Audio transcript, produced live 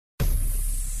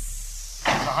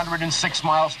106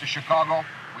 miles to Chicago.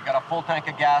 We got a full tank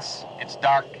of gas. It's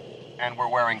dark, and we're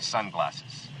wearing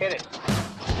sunglasses. Hit it.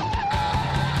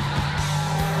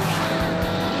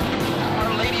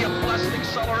 Our Lady of Blessed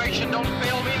Acceleration, don't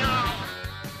fail me now.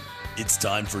 It's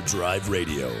time for Drive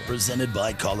Radio, presented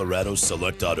by Colorado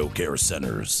Select Auto Care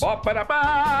Centers.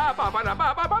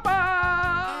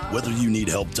 Whether you need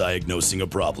help diagnosing a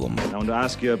problem, I want to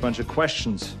ask you a bunch of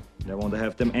questions. I want to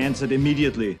have them answered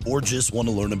immediately. Or just want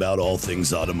to learn about all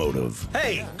things automotive.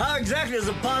 Hey, how exactly does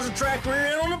a Positrack rear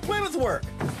end on a Plymouth work?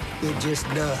 It just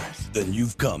does. Then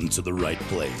you've come to the right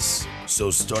place.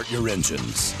 So start your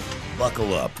engines,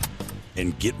 buckle up,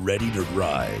 and get ready to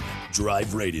ride.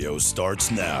 Drive Radio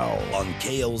starts now on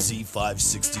KLZ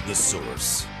 560 The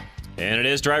Source. And it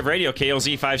is Drive Radio,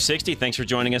 KLZ 560. Thanks for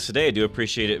joining us today. I do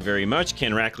appreciate it very much.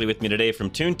 Ken Rackley with me today from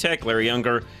TuneTech. Larry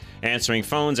Younger answering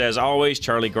phones as always.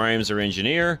 Charlie Grimes, our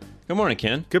engineer. Good morning,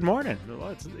 Ken. Good morning.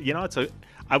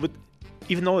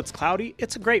 Even though it's cloudy,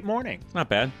 it's a great morning. Not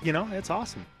bad. It's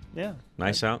awesome. Yeah.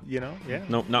 Nice out. Yeah.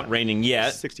 No, not raining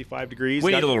yet. 65 degrees.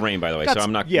 We need a little rain, by the way, so we're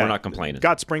not complaining.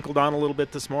 Got sprinkled on a little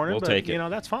bit this morning. We'll take it.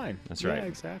 That's fine. That's right. Yeah,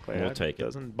 exactly. We'll take it.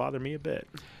 Doesn't bother me a bit.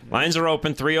 Lines are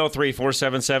open,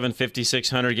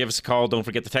 303-477-5600. Give us a call. Don't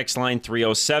forget the text line,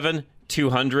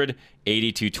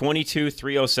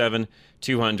 307-200-8222,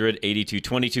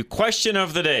 307-200-8222. Question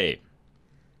of the day.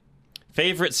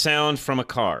 Favorite sound from a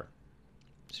car?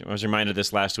 So I was reminded of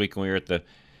this last week when we were at the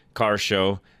car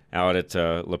show out at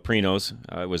Leprino's.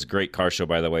 It was a great car show,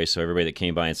 by the way, so everybody that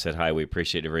came by and said hi, we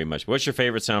appreciate it very much. What's your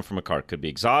favorite sound from a car? Could be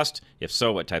exhaust. If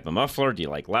so, what type of muffler? Do you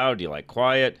like loud? Do you like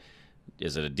quiet?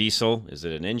 Is it a diesel? Is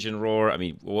it an engine roar? I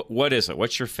mean, what is it?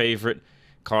 What's your favorite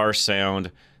car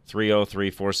sound?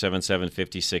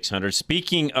 303-477-5600.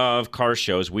 Speaking of car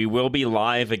shows, we will be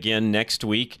live again next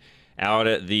week out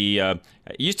at the, it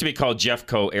used to be called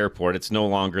Jeffco Airport. It's no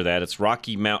longer that. It's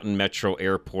Rocky Mountain Metro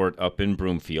Airport up in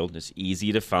Broomfield. It's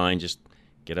easy to find. Just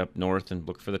get up north and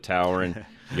look for the tower, and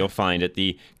you'll find it.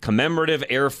 The Commemorative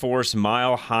Air Force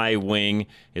Mile High Wing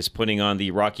is putting on the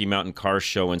Rocky Mountain Car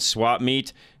Show and Swap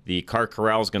Meet. The Car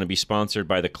Corral is going to be sponsored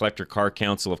by the Collector Car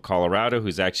Council of Colorado,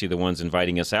 who's actually the ones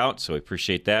inviting us out, so we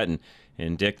appreciate that.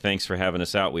 And Dick, thanks for having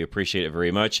us out. We appreciate it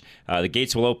very much. The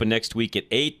gates will open next week at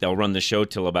 8. They'll run the show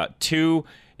till about 2.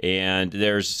 And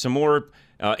there's some more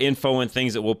info and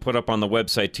things that we'll put up on the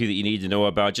website, too, that you need to know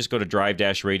about. Just go to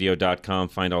drive-radio.com,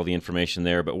 find all the information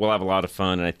there. But we'll have a lot of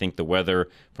fun, and I think the weather,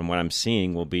 from what I'm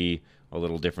seeing, will be a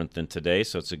little different than today.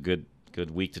 So it's a good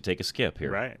week to take a skip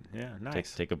here. Right, yeah,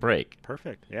 nice. Take a break.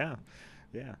 Perfect, yeah.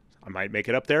 I might make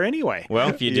it up there anyway. Well,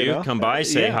 if you do, come by,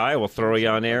 say hi. We'll throw you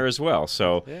on air as well.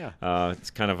 So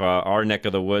it's kind of our neck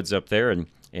of the woods up there.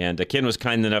 And Ken was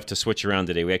kind enough to switch around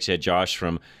today. We actually had Josh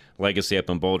from Legacy up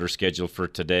in Boulder scheduled for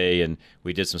today, and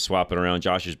we did some swapping around.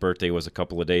 Josh's birthday was a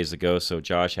couple of days ago. So,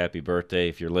 Josh, happy birthday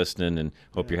if you're listening, and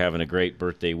hope you're having a great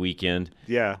birthday weekend.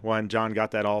 Yeah, and John got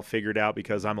that all figured out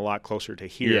because I'm a lot closer to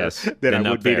here than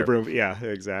I would be there. to Broom. Yeah,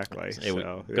 exactly. It's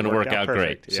going to work out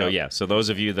great. Yep. So those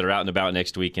of you that are out and about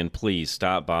next weekend, please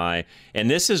stop by. And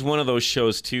this is one of those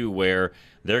shows, too, where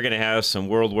they're going to have some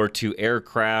World War II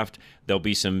aircraft. There'll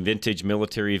be some vintage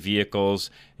military vehicles.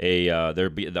 By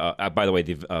the way,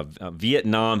 the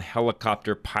Vietnam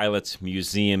Helicopter Pilots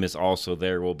Museum is also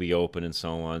there. Will be open and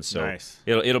so on. So nice.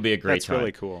 It'll be a great time. That's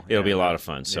really cool. It'll be a lot of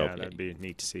fun. So that'd be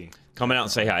neat to see. Come out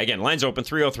and say hi. Again, lines open,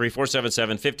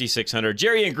 303-477-5600.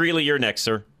 Jerry and Greeley, you're next,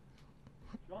 sir.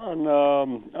 John,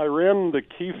 I ran the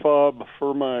key fob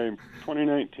for my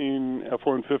 2019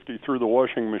 F-150 through the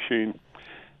washing machine.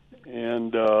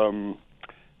 And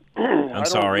I'm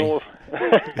sorry.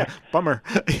 Bummer.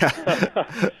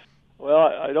 Yeah. Well,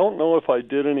 I don't know if I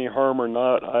did any harm or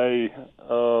not.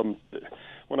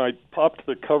 When I popped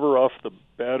the cover off the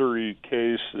battery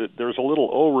case, there's a little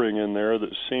O-ring in there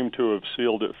that seemed to have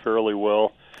sealed it fairly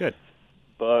well. Good.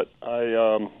 But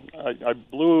I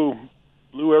blew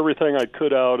everything I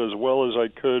could out as well as I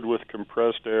could with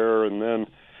compressed air, and then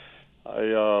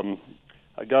I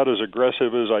got as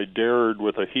aggressive as I dared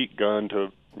with a heat gun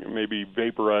to maybe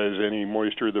vaporize any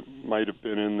moisture that might have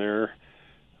been in there.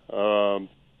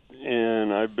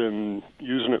 And I've been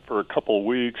using it for a couple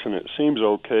weeks, and it seems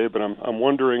okay, but I'm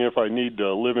wondering if I need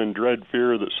to live in dread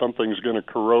fear that something's going to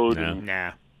corrode.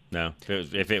 No.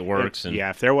 If it works.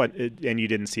 If there was, and you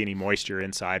didn't see any moisture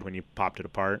inside when you popped it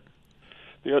apart?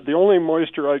 The only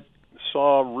moisture I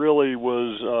saw really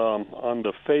was on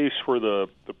the face where the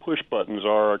push buttons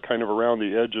are, kind of around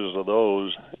the edges of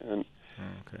those. And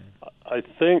okay. I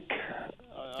think...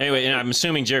 Anyway, and I'm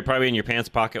assuming, Jerry, probably in your pants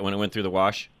pocket when it went through the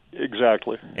wash?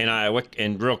 Exactly.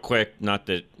 And real quick, not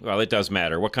that, well, it does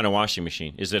matter. What kind of washing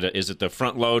machine? Is it the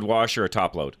front load washer or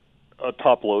top load? A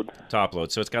top load. Top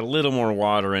load. So it's got a little more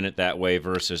water in it that way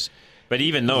versus. But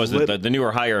even those, the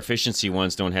newer, higher efficiency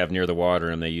ones don't have near the water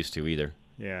in them they used to either.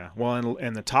 Yeah. Well,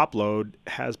 and the top load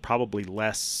has probably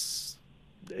less.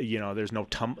 There's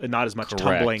not as much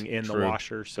tumbling in the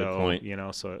washer. So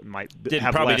so it might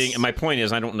have less. My point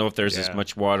is, I don't know if there's as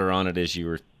much water on it as you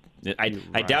were.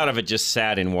 I doubt if it just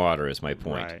sat in water. Is my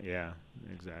point. Right. Yeah.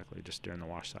 Exactly. Just during the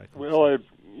wash cycle. Well,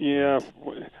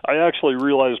 I actually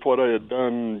realized what I had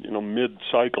done,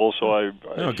 mid-cycle, so I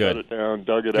shut it down,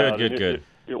 dug it out. Good.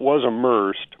 It was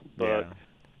immersed, but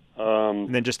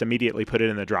and then just immediately put it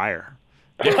in the dryer.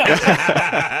 There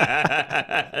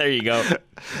you go.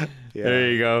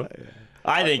 There you go.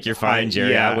 I think you're fine,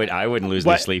 Jerry. I wouldn't lose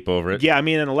any sleep over it. Yeah, I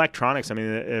mean, in electronics,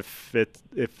 if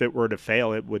it were to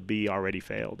fail, it would be already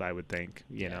failed. I would think.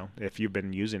 If you've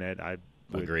been using it, I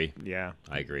would agree. Yeah,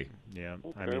 I agree. Yeah.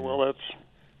 Okay, well,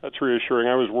 that's reassuring.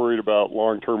 I was worried about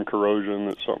long-term corrosion,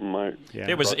 that something might. Yeah.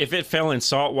 If it fell in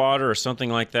salt water or something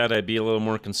like that, I'd be a little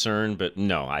more concerned. But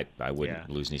no, I wouldn't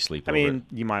lose any sleep over it. I mean,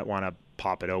 you might want to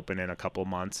pop it open in a couple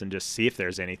months and just see if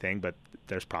there's anything, but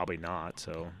there's probably not.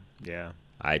 So yeah.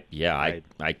 I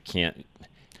can't.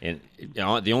 And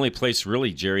the only place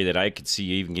really, Jerry, that I could see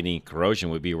even getting corrosion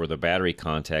would be where the battery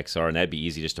contacts are, and that'd be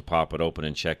easy just to pop it open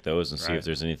and check those and see if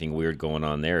there's anything weird going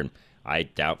on there. And I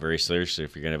doubt very seriously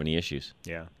if you're going to have any issues.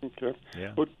 Yeah. Okay.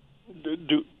 Yeah. But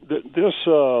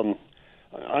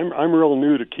I'm real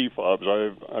new to key fobs.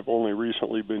 I've only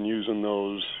recently been using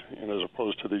those, as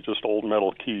opposed to the just old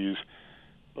metal keys.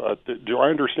 But do I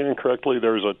understand correctly?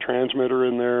 There's a transmitter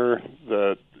in there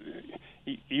that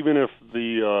even if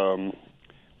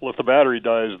if the battery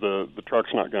dies, the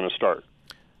truck's not going to start,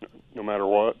 no matter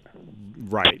what.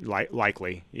 Right,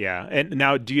 likely, yeah. And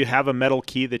now, do you have a metal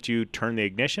key that you turn the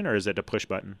ignition, or is it a push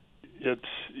button? It's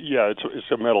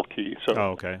a metal key. So.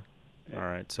 Oh, okay. All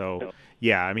right. So,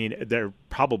 yeah, I mean, there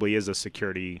probably is a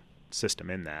security system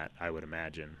in that, I would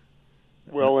imagine.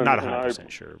 Well, not 100%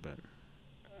 sure, but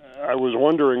I was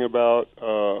wondering about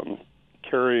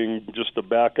carrying just a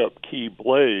backup key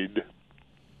blade.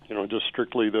 Just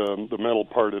strictly the metal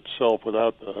part itself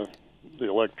without the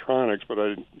electronics, but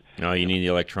No, you need the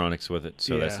electronics with it,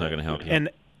 so that's not going to help you. And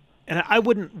I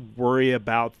wouldn't worry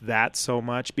about that so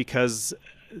much, because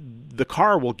the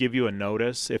car will give you a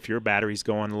notice if your battery's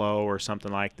going low or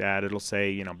something like that. It'll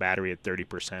say, battery at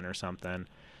 30% or something.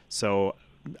 So,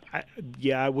 I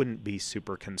wouldn't be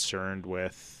super concerned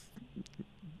with.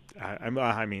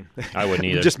 I mean, I wouldn't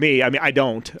either. Just me. I mean, I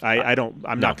don't.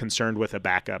 I'm not concerned with a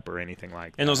backup or anything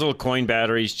like that. And those little coin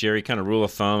batteries, Jerry, kind of rule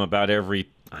of thumb, about every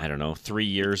 3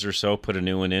 years or so, put a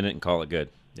new one in it and call it good.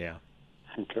 Yeah.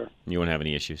 Okay. You won't have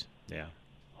any issues. Yeah.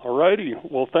 All righty.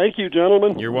 Well, thank you,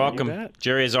 gentlemen. You're welcome.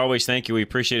 Jerry, as always, thank you. We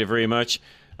appreciate it very much.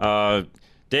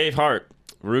 Dave Hart,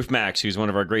 Roof Max, who's one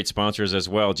of our great sponsors as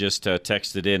well, just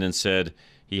texted in and said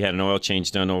he had an oil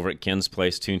change done over at Ken's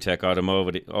place, TuneTech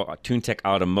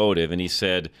Automotive, and he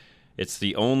said it's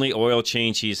the only oil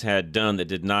change he's had done that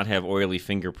did not have oily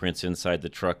fingerprints inside the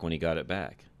truck when he got it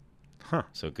back. Huh.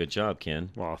 So good job, Ken.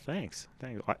 Well, thanks.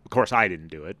 Of course, I didn't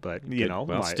do it, but, good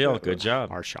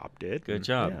job. Our shop did. Good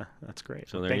job. Yeah, that's great.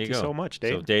 So thank you so much,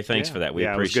 Dave. So, Dave, thanks for that. We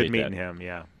appreciate it was good meeting him,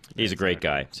 yeah. He's a great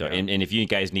guy. So, and if you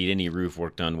guys need any roof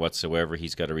work done whatsoever,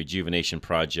 he's got a rejuvenation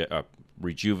product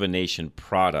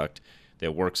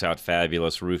that works out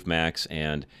fabulous, Roof Max.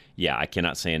 And I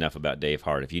cannot say enough about Dave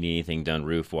Hart. If you need anything done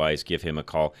roof-wise, give him a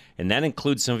call. And that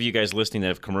includes some of you guys listening that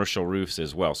have commercial roofs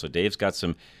as well. So Dave's got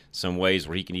some ways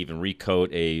where he can even recoat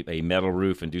a metal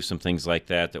roof and do some things like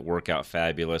that work out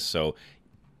fabulous. So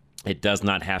it does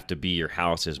not have to be your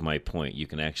house, is my point. You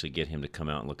can actually get him to come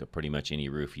out and look at pretty much any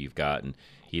roof you've got, and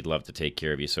he'd love to take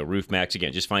care of you. So Roof Max,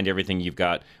 again, just find everything you've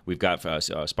got. We've got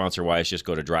sponsor-wise, just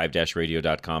go to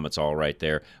drive-radio.com. It's all right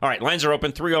there. All right, lines are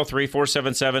open,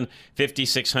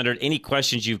 303-477-5600. Any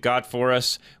questions you've got for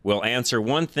us, we'll answer.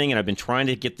 One thing, and I've been trying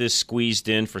to get this squeezed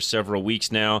in for several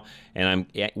weeks now, and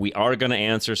we are going to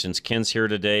answer since Ken's here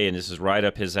today, and this is right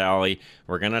up his alley.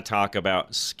 We're going to talk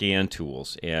about scan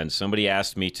tools, and somebody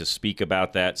asked me to speak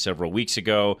about that several weeks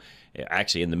ago,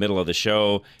 actually in the middle of the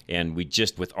show, and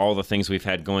with all the things we've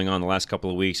had going on the last couple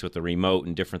of weeks with the remote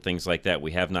and different things like that,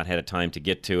 we have not had a time to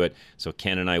get to it. So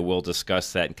Ken and I will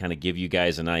discuss that and kind of give you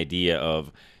guys an idea of,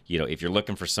 if you're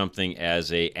looking for something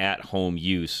as a at-home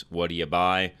use, what do you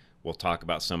buy? We'll talk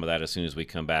about some of that as soon as we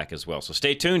come back as well. So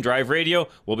stay tuned. Drive Radio.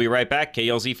 We'll be right back.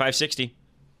 KLZ 560.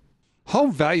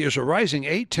 Home values are rising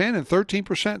 8, 10, and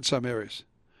 13% in some areas.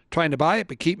 Trying to buy it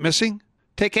but keep missing?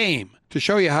 Take AIM to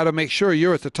show you how to make sure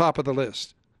you're at the top of the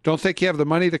list. Don't think you have the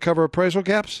money to cover appraisal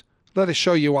gaps? Let us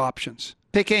show you options.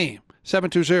 Take AIM,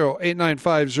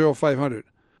 720-895-0500.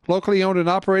 Locally owned and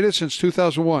operated since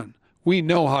 2001. We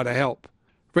know how to help.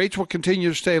 Rates will continue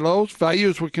to stay low.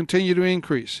 Values will continue to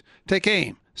increase. Take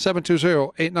AIM,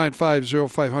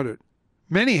 720-895-0500.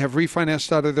 Many have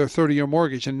refinanced out of their 30-year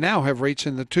mortgage and now have rates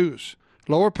in the twos.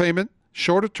 Lower payment,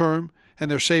 shorter term,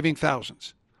 and they're saving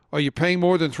thousands. Are you paying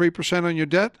more than 3% on your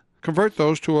debt? Convert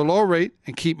those to a lower rate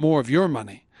and keep more of your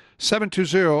money.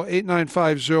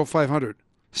 720-895-0500.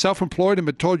 Self-employed and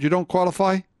been told you don't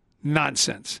qualify?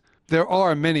 Nonsense. There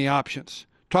are many options.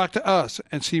 Talk to us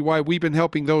and see why we've been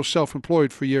helping those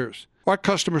self-employed for years. Our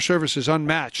customer service is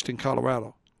unmatched in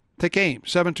Colorado. Take AIM,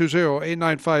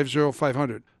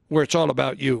 720-895-0500, where it's all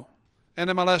about you.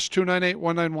 NMLS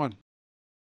 298191.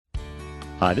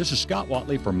 Hi, this is Scott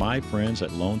Watley from my friends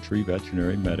at Lone Tree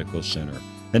Veterinary Medical Center.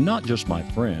 And not just my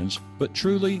friends, but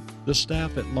truly the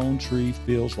staff at Lone Tree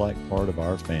feels like part of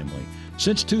our family.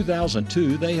 Since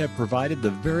 2002, they have provided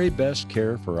the very best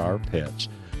care for our pets.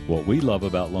 What we love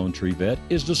about Lone Tree Vet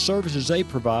is the services they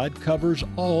provide covers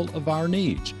all of our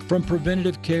needs, from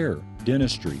preventative care,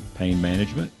 dentistry, pain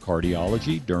management,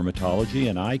 cardiology, dermatology,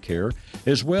 and eye care,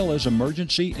 as well as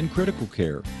emergency and critical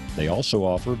care. They also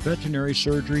offer veterinary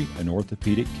surgery and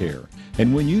orthopedic care.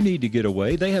 And when you need to get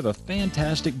away, they have a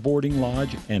fantastic boarding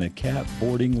lodge and a cat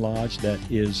boarding lodge that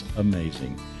is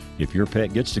amazing. If your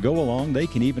pet gets to go along, they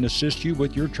can even assist you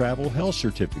with your travel health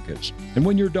certificates. And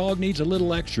when your dog needs a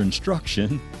little extra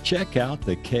instruction, check out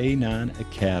the K9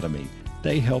 Academy.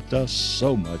 They helped us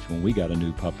so much when we got a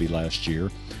new puppy last year.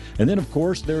 And then, of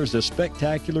course, there is a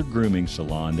spectacular grooming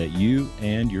salon that you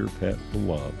and your pet will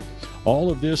love. All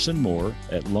of this and more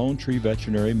at Lone Tree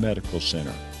Veterinary Medical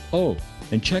Center. Oh,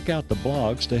 and check out the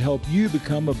blogs to help you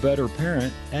become a better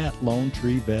parent at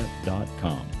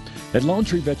LoneTreeVet.com. At Lone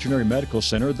Tree Veterinary Medical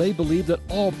Center, they believe that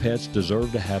all pets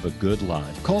deserve to have a good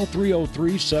life. Call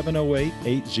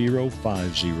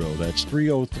 303-708-8050. That's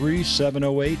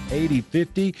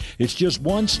 303-708-8050. It's just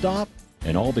one stop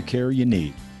and all the care you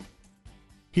need.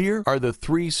 Here are the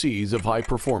 3 C's of high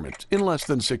performance in less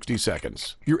than 60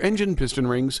 seconds. Your engine piston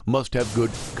rings must have good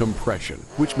compression,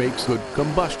 which makes good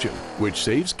combustion, which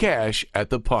saves cash at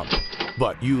the pump.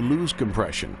 But you lose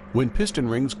compression when piston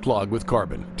rings clog with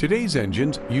carbon. Today's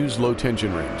engines use low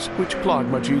tension rings, which clog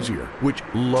much easier, which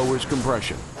lowers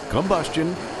compression,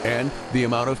 combustion, and the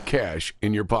amount of cash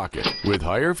in your pocket, with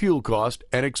higher fuel cost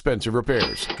and expensive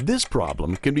repairs. This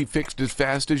problem can be fixed as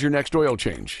fast as your next oil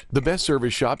change. The best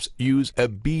service shops use a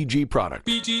BG product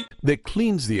that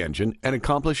cleans the engine and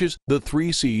accomplishes the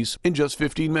 3 C's in just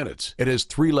 15 minutes. It has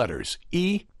 3 letters,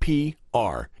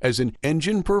 EPR, as in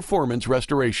Engine Performance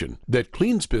Restoration, that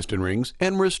cleans piston rings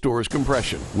and restores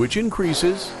compression, which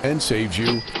increases and saves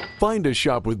you. Find a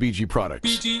shop with BG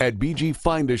products at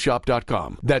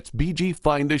bgfindashop.com. That's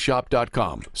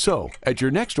bgfindashop.com. So, at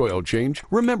your next oil change,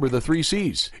 remember the 3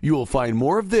 C's. You will find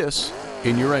more of this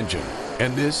in your engine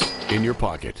and this in your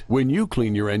pocket when you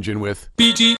clean your engine with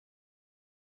BG.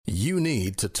 You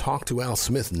need to talk to Al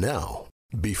Smith now,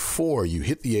 before you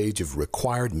hit the age of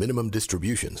required minimum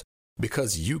distributions,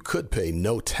 because you could pay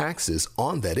no taxes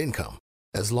on that income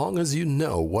as long as you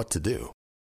know what to do.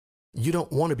 You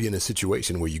don't want to be in a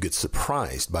situation where you get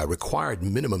surprised by required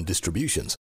minimum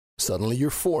distributions. Suddenly you're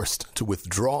forced to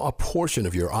withdraw a portion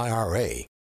of your IRA,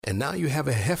 and now you have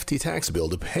a hefty tax bill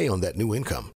to pay on that new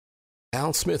income.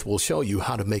 Al Smith will show you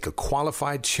how to make a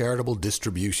qualified charitable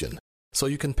distribution so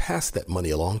you can pass that money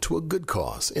along to a good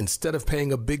cause instead of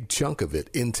paying a big chunk of it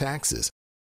in taxes.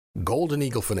 Golden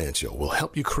Eagle Financial will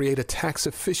help you create a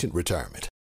tax-efficient retirement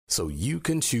so you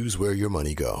can choose where your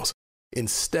money goes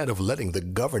instead of letting the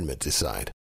government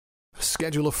decide.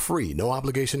 Schedule a free,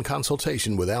 no-obligation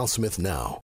consultation with Al Smith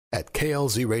now at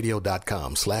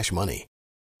klzradio.com/money.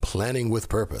 Planning with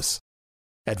purpose.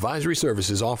 Advisory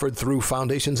services offered through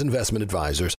Foundations Investment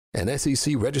Advisors, an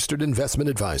SEC-registered investment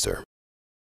advisor.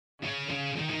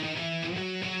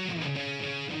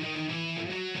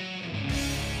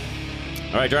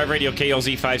 All right, Drive Radio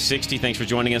KLZ 560. Thanks for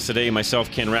joining us today. Myself,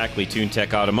 Ken Rackley,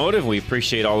 TuneTech Automotive. We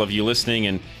appreciate all of you listening.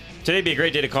 And today would be a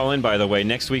great day to call in, by the way.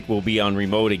 Next week, we'll be on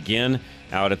remote again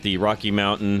out at the Rocky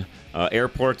Mountain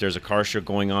Airport. There's a car show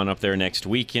going on up there next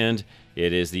weekend.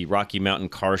 It is the Rocky Mountain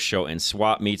Car Show and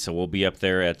Swap Meet, so we'll be up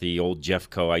there at the old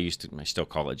Jeffco. I still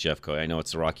call it Jeffco. I know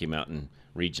it's the Rocky Mountain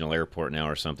Regional Airport now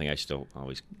or something. I still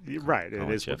always call it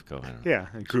Jeffco. Yeah,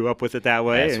 I grew up with it that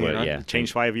way. That's what, It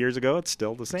changed 5 years ago. It's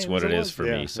still the same. That's what it is for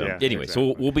me. So anyway,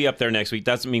 so we'll be up there next week.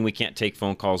 Doesn't mean we can't take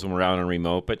phone calls when we're out on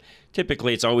remote, but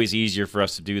typically it's always easier for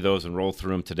us to do those and roll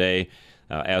through them today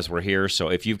as we're here. So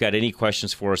if you've got any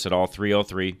questions for us at all,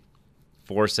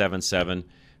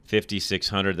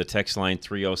 303-477-5600. The text line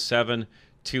 307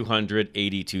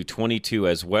 888-200-8222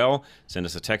 as well. Send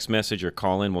us a text message or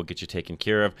call in. We'll get you taken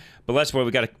care of. But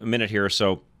we got a minute here or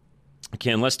so.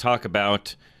 Ken, let's talk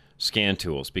about scan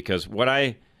tools, because what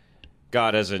I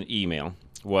got as an email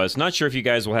was, not sure if you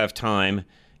guys will have time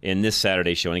in this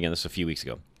Saturday show, and again, this is a few weeks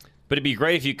ago, but it'd be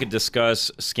great if you could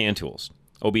discuss scan tools,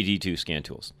 OBD2 scan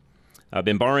tools. I've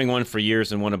been borrowing one for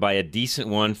years and want to buy a decent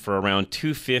one for around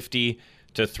 $250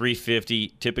 to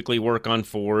 $350. Typically work on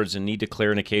Fords and need to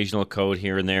clear an occasional code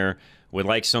here and there. Would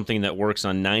like something that works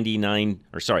on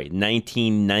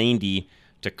 1990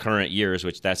 to current years,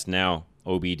 which that's now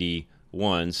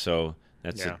OBD1. So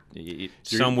that's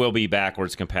some will be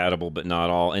backwards compatible, but not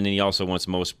all. And then he also wants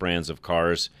most brands of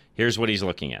cars. Here's what he's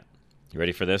looking at. You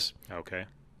ready for this? Okay.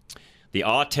 The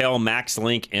Autel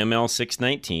MaxLink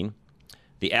ML619,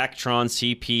 the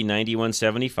Actron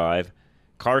CP9175,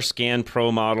 CarScan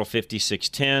Pro Model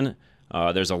 5610.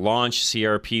 There's a Launch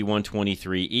CRP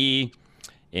 123E,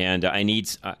 and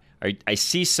I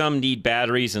see some need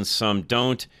batteries and some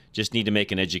don't. Just need to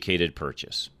make an educated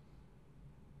purchase.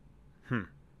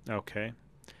 Okay.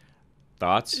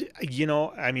 Thoughts?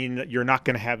 I mean, you're not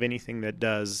going to have anything that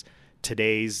does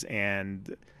today's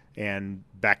and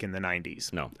back in the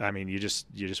 90s. No. I mean, you just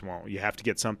won't. You have to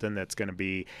get something that's going to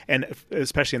be, and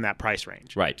especially in that price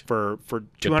range. Right. For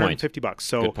 $250.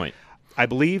 So good point. I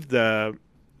believe I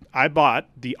bought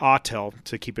the Autel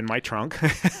to keep in my trunk.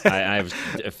 I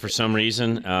for some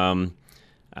reason,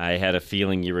 I had a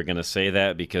feeling you were going to say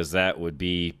that, because that would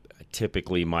be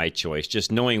typically my choice.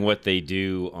 Just knowing what they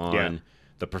do on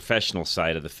the professional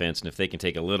side of the fence, and if they can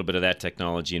take a little bit of that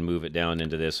technology and move it down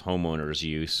into this homeowner's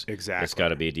use, exactly, it's got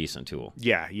to be a decent tool.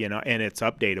 Yeah, and it's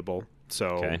updatable.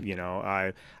 So,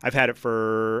 I've had it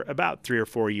for about 3 or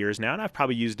 4 years now, and I've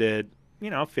probably used it,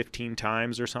 15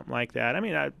 times or something like that. I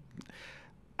mean,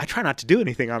 I try not to do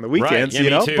anything on the weekends, right.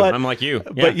 Yeah, me too. But I'm like you.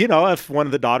 But if one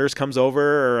of the daughters comes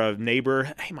over, or a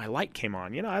neighbor, hey, my light came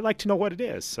on, I like to know what it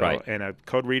is. So, right. And a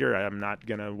code reader, I'm not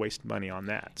going to waste money on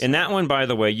that. So. And that one, by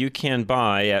the way, you can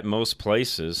buy at most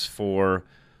places for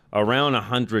around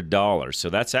 $100.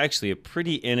 So that's actually a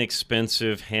pretty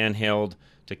inexpensive handheld,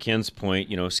 to Ken's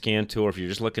point, scan tool. If you're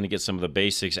just looking to get some of the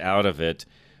basics out of it,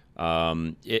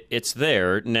 it's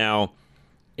there. Now,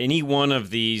 any one of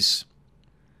these,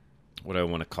 what do I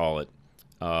want to call it,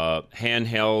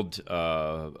 handheld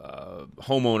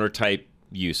homeowner type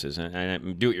uses,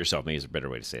 and do-it-yourself maybe is a better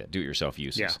way to say that, do-it-yourself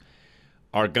uses,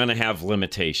 are going to have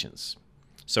limitations.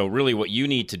 So really what you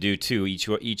need to do too,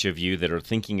 each of you that are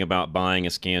thinking about buying a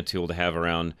scan tool to have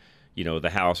around the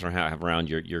house or have around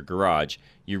your garage,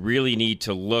 you really need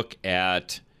to look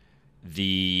at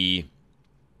the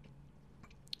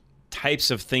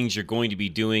types of things you're going to be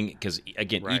doing, because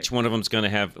again, right. Each one of them is going to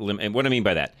have and what I mean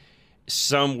by that,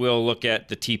 some will look at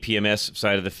the TPMS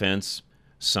side of the fence,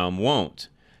 some won't.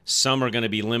 Some are going to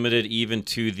be limited even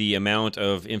to the amount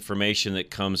of information that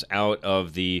comes out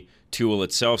of the tool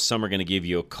itself. Some are going to give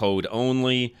you a code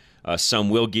only. Some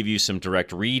will give you some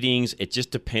direct readings. It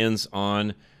just depends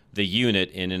on the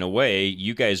unit, and in a way,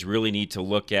 you guys really need to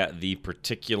look at the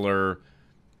particular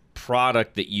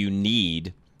product that you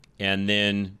need and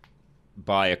then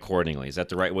buy accordingly. Is that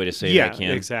the right way to say that, Ken?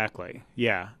 Yeah, exactly.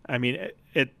 Yeah. I mean,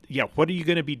 what are you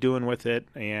going to be doing with it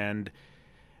and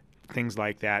things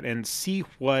like that, and see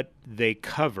what they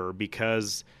cover,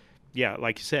 because,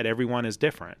 like you said, everyone is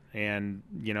different. And,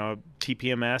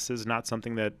 TPMS is not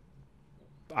something that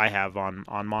I have on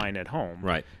mine at home.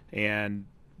 Right. And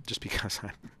just because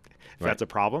that's a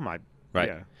problem, Right.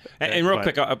 Yeah. And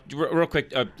real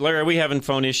quick, Larry, are we having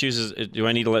phone issues? Do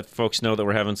I need to let folks know that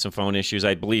we're having some phone issues?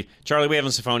 I believe, Charlie, we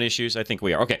having some phone issues? I think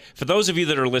we are. Okay. For those of you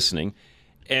that are listening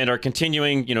and are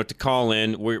continuing, to call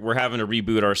in, we're having to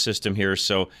reboot our system here.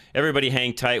 So everybody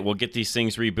hang tight. We'll get these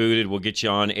things rebooted. We'll get you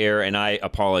on air. And I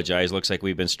apologize. Looks like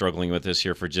we've been struggling with this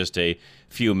here for just a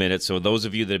few minutes. So those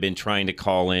of you that have been trying to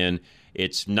call in,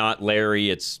 it's not Larry.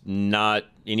 It's not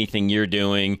anything you're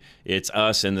doing. It's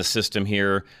us and the system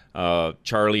here.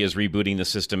 Charlie is rebooting the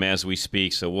system as we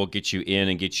speak, so we'll get you in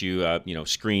and get you,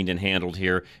 screened and handled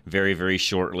here very, very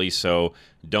shortly. So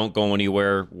don't go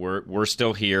anywhere. We're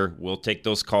still here. We'll take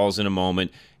those calls in a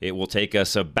moment. It will take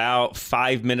us about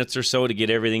 5 minutes or so to get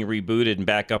everything rebooted and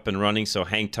back up and running. So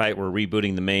hang tight. We're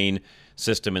rebooting the main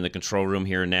system in the control room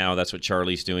here now. That's what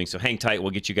Charlie's doing. So hang tight.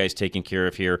 We'll get you guys taken care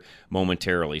of here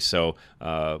momentarily. So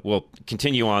we'll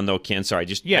continue on, though, Ken. Sorry, I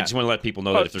just want to let people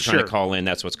know that if they're trying to call in,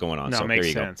 that's what's going on. No, so makes there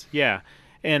you sense. go. Yeah.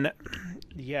 And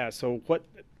so what?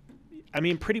 I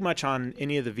mean, pretty much on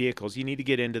any of the vehicles, you need to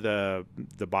get into the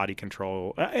body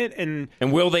control, and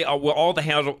will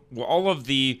all of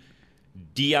the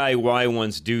DIY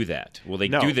ones do that? Will they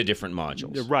No. do the different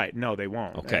modules? Right. No, they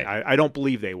won't. Okay. I don't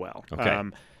believe they will. Okay.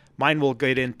 Mine will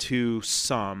get into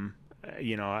some,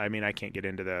 I mean, I can't get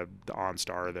into the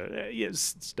OnStar,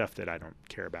 stuff that I don't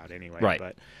care about anyway. Right.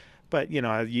 But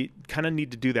you kind of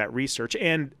need to do that research.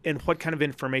 And what kind of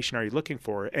information are you looking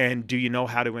for? And do you know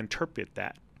how to interpret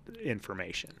that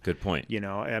information? Good point.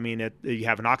 I mean, you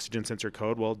have an oxygen sensor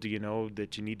code. Well, do you know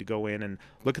that you need to go in and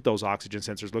look at those oxygen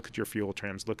sensors, look at your fuel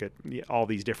trims, look at all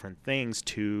these different things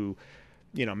to,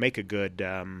 make a good,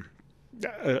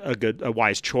 a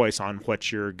wise choice on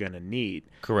what you're going to need.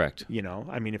 Correct.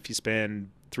 I mean, if you spend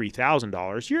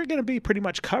 $3,000, you're going to be pretty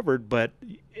much covered, but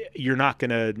you're not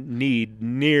going to need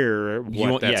near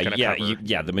what that's going to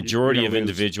cover. The majority of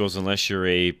individuals, unless you're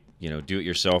a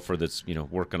do-it-yourselfer that's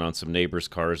working on some neighbors'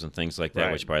 cars and things like that,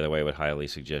 Right. which, by the way, I would highly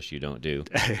suggest you don't do,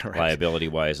 Right.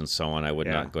 liability-wise and so on. I would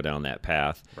not go down that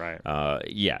path. Right.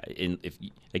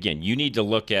 Again, you need to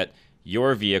look at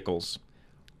your vehicles.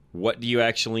 What do you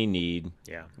actually need?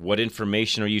 Yeah. What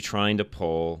information are you trying to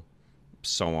pull?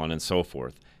 So on and so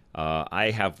forth.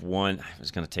 I have one. I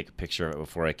was going to take a picture of it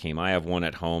before I came. I have one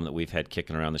at home that we've had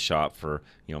kicking around the shop for,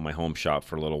 my home shop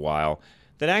for a little while,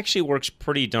 that actually works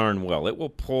pretty darn well. It will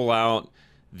pull out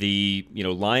the,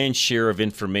 lion's share of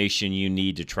information you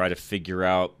need to try to figure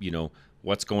out,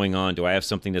 what's going on. Do I have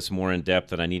something that's more in depth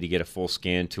that I need to get a full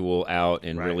scan tool out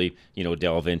and Right. really,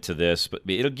 delve into this? But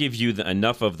it'll give you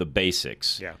enough of the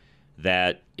basics. Yeah.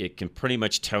 That it can pretty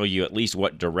much tell you at least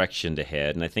what direction to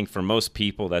head. And I think for most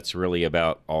people, that's really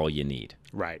about all you need.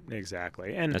 Right,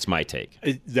 exactly. And that's my take.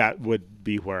 That would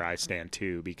be where I stand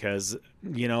too, because,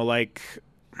 I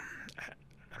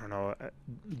don't know,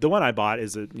 the one I bought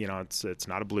is, it's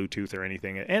not a Bluetooth or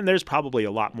anything. And there's probably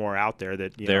a lot more out there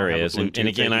that, there have a is. And Bluetooth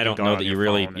again, that I you don't can know on that your you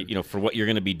really, phone and- for what you're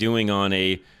going to be doing on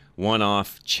a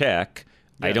one-off check,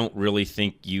 I Yeah. don't really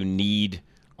think you need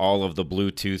all of the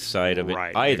Bluetooth side of it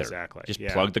Right, either. exactly, Just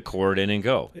yeah. plug the cord in and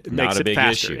go. It Not makes a it big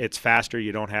faster. issue. It's faster.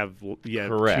 You don't have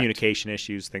Correct. communication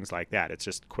issues, things like that. It's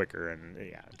just quicker and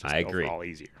just I agree. overall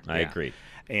easier. I Yeah. agree.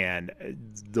 And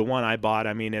the one I bought,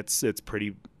 I mean, it's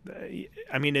pretty.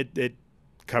 I mean, it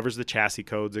covers the chassis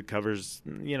codes. It covers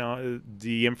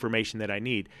the information that I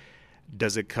need.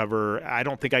 Does it cover? I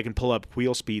don't think I can pull up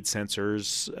wheel speed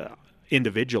sensors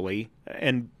individually,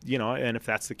 and and if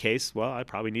that's the case, well, I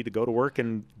probably need to go to work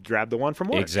and grab the one from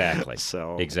work. Exactly.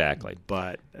 Exactly.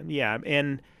 But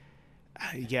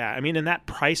I mean, in that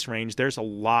price range, there's a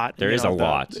lot. There's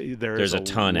There's a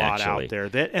ton, lot actually. out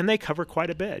there and they cover quite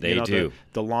a bit. They do.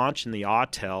 The Launch and the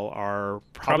Autel are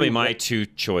Probably my two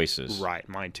choices. Right,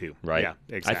 mine too. Right. Yeah,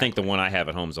 exactly. I think the one I have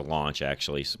at home is a Launch,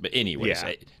 actually. But anyways, Yeah.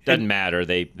 it doesn't matter.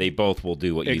 They both will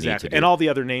do what you need exactly. to do. And all the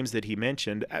other names that he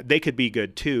mentioned, they could be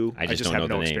good too. I just don't have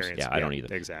know no the names. experience. Yeah, I don't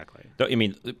either. Exactly. I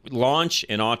mean, Launch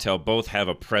and Autel both have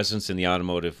a presence in the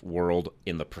automotive world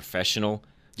in the professional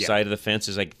side of the fence,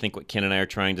 is I think what Ken and I are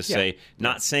trying to say.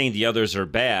 Not saying the others are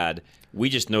bad. We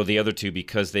just know the other two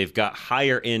because they've got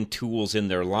higher end tools in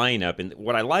their lineup. And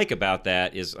what I like about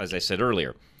that is, as I said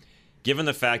earlier, given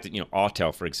the fact that,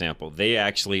 Autel, for example, they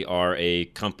actually are a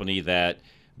company that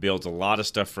builds a lot of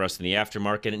stuff for us in the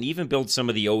aftermarket and even builds some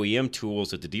of the OEM tools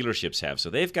that the dealerships have.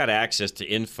 So they've got access to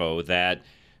info that,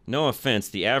 no offense,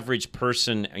 the average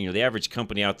person, the average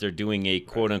company out there doing a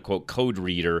quote-unquote code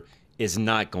reader is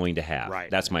not going to have. Right.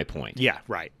 That's my point. Yeah,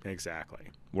 right. Exactly.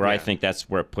 Where I think that's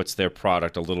where it puts their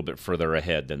product a little bit further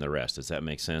ahead than the rest. Does that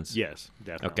make sense? Yes,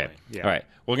 definitely. Okay. Yeah. All right.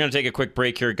 We're going to take a quick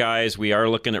break here, guys. We are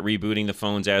looking at rebooting the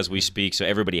phones as we speak, so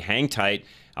everybody hang tight.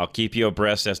 I'll keep you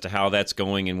abreast as to how that's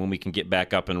going and when we can get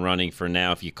back up and running. For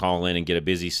now, if you call in and get a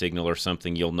busy signal or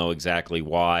something, you'll know exactly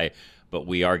why. But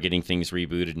we are getting things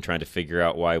rebooted and trying to figure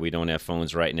out why we don't have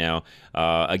phones right now.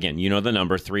 Again, you know the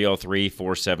number,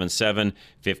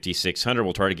 303-477-5600.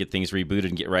 We'll try to get things rebooted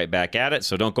and get right back at it.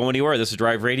 So don't go anywhere. This is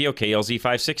Drive Radio, KLZ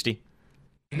 560.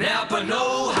 Napa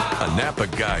know-how. A Napa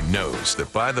guy knows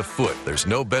that by the foot, there's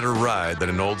no better ride than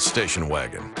an old station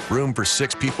wagon. Room for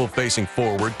 6 people facing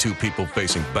forward, 2 people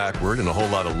facing backward, and a whole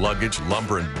lot of luggage,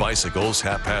 lumber, and bicycles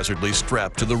haphazardly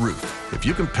strapped to the roof. If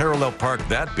you can parallel park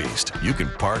that beast, you can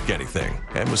park anything.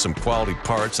 And with some quality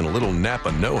parts and a little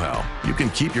Napa know-how, you can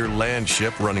keep your land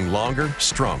ship running longer,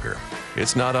 stronger.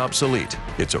 It's not obsolete.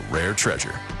 It's a rare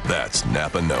treasure. That's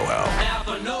Napa know-how.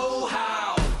 Napa know-how.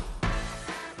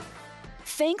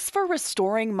 Thanks for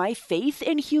restoring my faith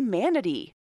in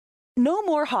humanity. No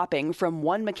more hopping from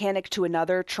one mechanic to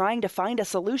another trying to find a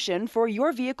solution for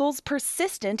your vehicle's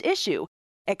persistent issue.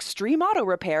 Extreme Auto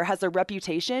Repair has a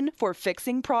reputation for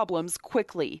fixing problems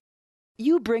quickly.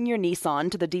 You bring your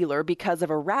Nissan to the dealer because of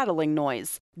a rattling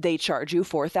noise. They charge you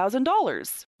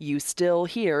 $4,000. You still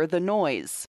hear the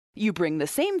noise. You bring the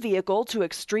same vehicle to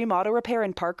Extreme Auto Repair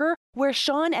in Parker, where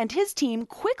Sean and his team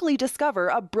quickly discover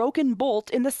a broken bolt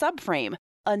in the subframe,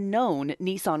 a known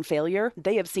Nissan failure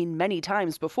they have seen many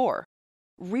times before.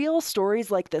 Real stories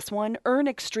like this one earn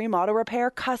Extreme Auto Repair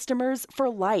customers for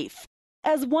life.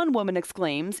 As one woman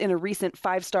exclaims in a recent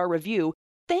 5-star review,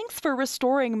 "Thanks for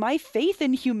restoring my faith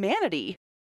in humanity."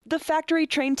 The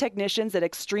factory-trained technicians at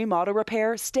Extreme Auto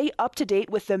Repair stay up to date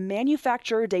with the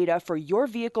manufacturer data for your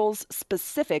vehicle's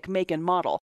specific make and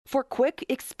model for quick,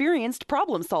 experienced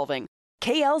problem solving.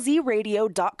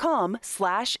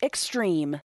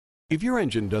 klzradio.com/extreme. If your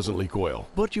engine doesn't leak oil,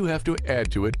 but you have to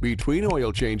add to it between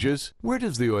oil changes, where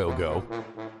does the oil go?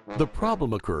 The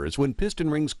problem occurs when piston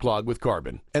rings clog with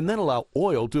carbon and then allow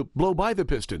oil to blow by the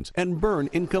pistons and burn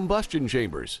in combustion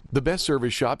chambers. The best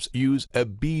service shops use a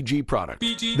BG product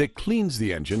that cleans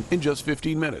the engine in just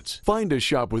 15 minutes. Find a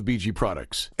shop with BG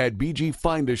products at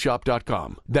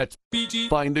bgfindashop.com. That's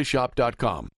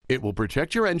bgfindashop.com. It will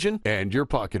protect your engine and your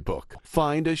pocketbook.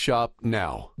 Find a shop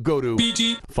now. Go to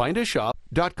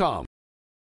bgfindashop.com.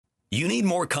 You need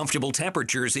more comfortable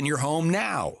temperatures in your home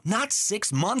now, not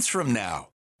 6 months from now.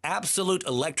 Absolute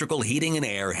Electrical Heating and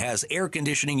Air has air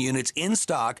conditioning units in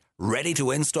stock, ready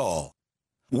to install.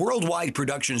 Worldwide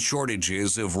production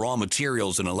shortages of raw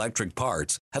materials and electric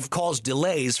parts have caused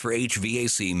delays for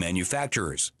HVAC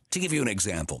manufacturers. To give you an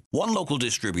example, one local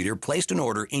distributor placed an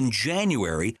order in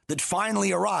January that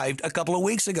finally arrived a couple of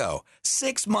weeks ago,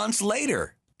 6 months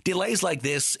later. Delays like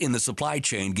this in the supply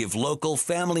chain give local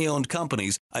family-owned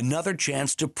companies another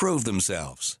chance to prove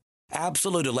themselves.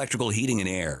 Absolute Electrical Heating and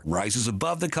Air rises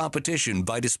above the competition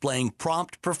by displaying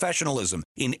prompt professionalism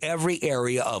in every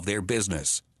area of their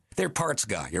business. Their parts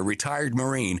guy, a retired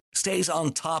Marine, stays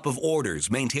on top of orders,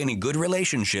 maintaining good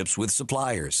relationships with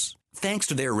suppliers. Thanks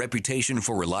to their reputation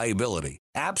for reliability,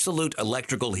 Absolute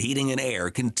Electrical Heating and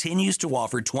Air continues to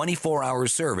offer 24-hour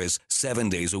service 7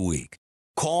 days a week.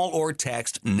 Call or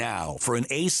text now for an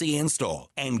AC install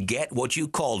and get what you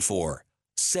called for.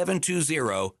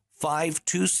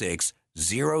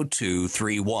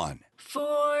 720-526-0231.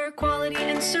 For quality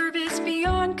and service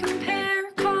beyond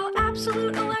compare, call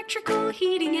Absolute Electrical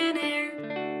Heating and Air.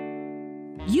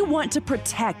 You want to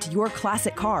protect your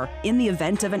classic car in the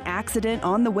event of an accident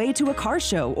on the way to a car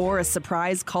show or a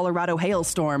surprise Colorado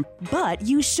hailstorm, but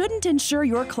you shouldn't insure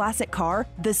your classic car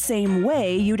the same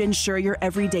way you'd insure your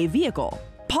everyday vehicle.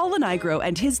 Paul Lenigro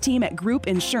and his team at Group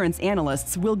Insurance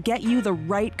Analysts will get you the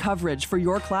right coverage for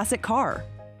your classic car.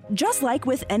 Just like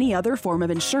with any other form of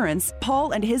insurance,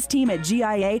 Paul and his team at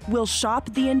GIA will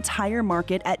shop the entire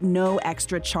market at no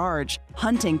extra charge,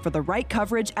 hunting for the right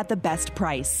coverage at the best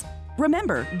price.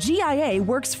 Remember, GIA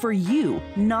works for you,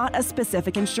 not a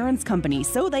specific insurance company,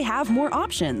 so they have more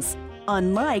options.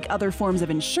 Unlike other forms of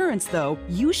insurance, though,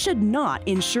 you should not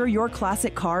insure your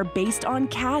classic car based on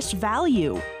cash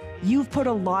value. You've put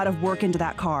a lot of work into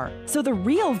that car, so the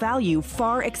real value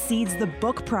far exceeds the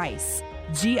book price.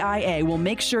 GIA will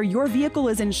make sure your vehicle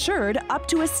is insured up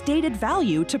to a stated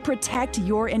value to protect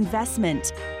your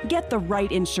investment. Get the right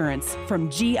insurance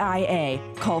from GIA.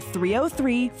 Call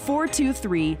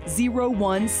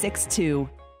 303-423-0162.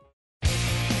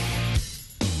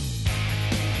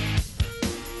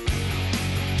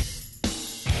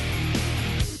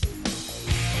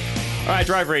 All right,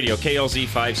 Drive Radio, KLZ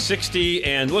 560,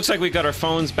 and looks like we've got our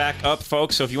phones back up,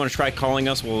 folks, so if you want to try calling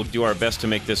us, we'll do our best to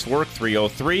make this work.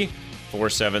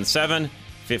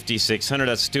 303-477-5600.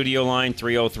 That's studio line,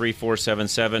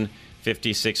 303-477-5600.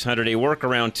 A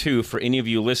workaround, too, for any of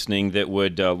you listening that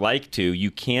would like to,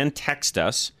 you can text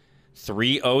us,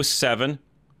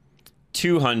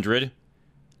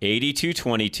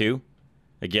 307-200-8222.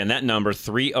 Again, that number,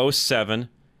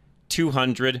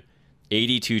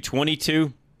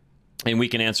 307-200-8222. And we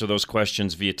can answer those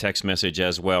questions via text message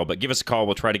as well. But give us a call.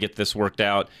 We'll try to get this worked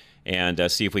out and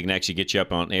see if we can actually get you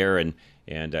up on air and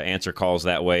answer calls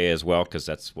that way as well, because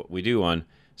that's what we do on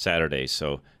Saturdays.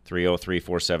 So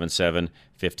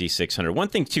 303-477-5600. One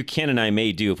thing, too, Ken and I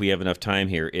may do if we have enough time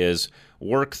here is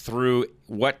work through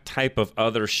what type of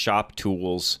other shop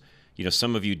tools,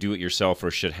 some of you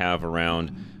do-it-yourselfers should have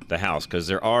around the house, because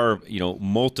there are,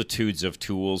 multitudes of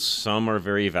tools. Some are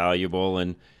very valuable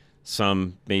and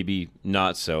some maybe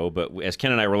not so. But as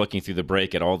Ken and I were looking through the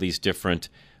break at all these different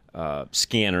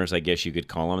scanners, I guess you could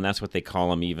call them, and that's what they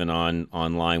call them even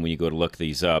online when you go to look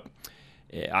these up.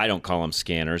 I don't call them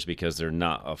scanners because they're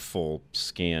not a full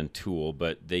scan tool,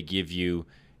 but they give you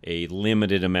a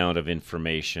limited amount of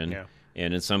information,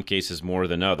 and in some cases more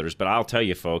than others. But I'll tell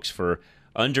you, folks, for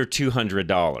under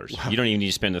 $200. You don't even need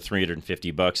to spend the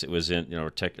 $350. It was in,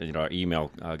 our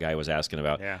email guy was asking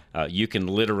about. Yeah. You can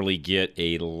literally get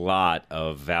a lot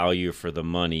of value for the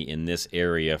money in this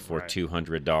area for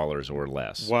 $200 or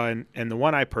less. One, and the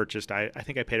one I purchased, I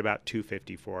think I paid about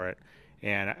 $250 for it,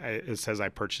 and it says I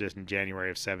purchased it in January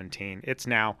of 17. It's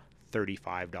now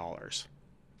 $35.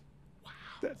 Wow.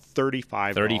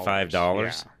 $35. $35?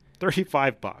 Yeah.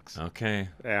 $35. Okay.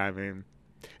 Yeah, I mean,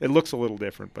 it looks a little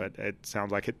different, but it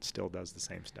sounds like it still does the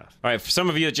same stuff. All right, for some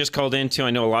of you that just called in, too,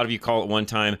 I know a lot of you call at one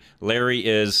time. Larry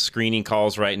is screening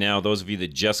calls right now. Those of you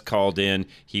that just called in,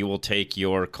 he will take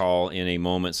your call in a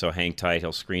moment, so hang tight.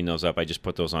 He'll screen those up. I just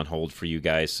put those on hold for you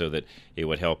guys so that it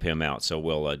would help him out. So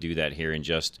we'll do that here in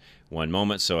just one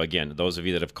moment. So, again, those of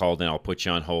you that have called in, I'll put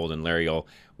you on hold, and Larry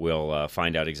will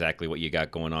find out exactly what you got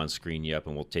going on, screen you up,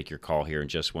 and we'll take your call here in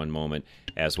just one moment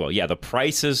as well. Yeah, the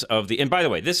prices of the – and by the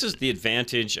way, this is the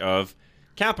advantage of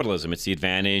capitalism. It's the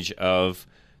advantage of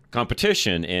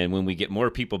competition. And when we get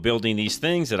more people building these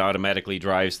things, it automatically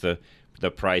drives the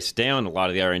price down. A lot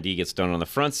of the R&D gets done on the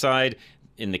front side.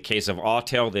 In the case of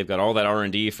Autel, they've got all that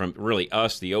R&D from really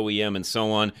us, the OEM, and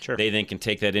so on. Sure. They then can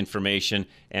take that information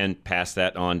and pass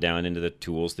that on down into the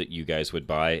tools that you guys would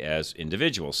buy as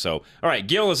individuals. So, all right,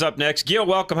 Gil is up next. Gil,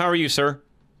 welcome. How are you, sir?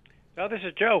 Oh, this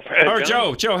is Joe.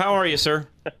 Joe, how are you, sir?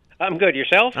 I'm good.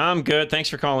 Yourself? I'm good. Thanks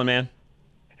for calling, man.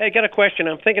 Hey, got a question.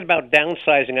 I'm thinking about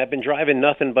downsizing. I've been driving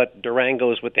nothing but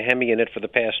Durangos with the Hemi in it for the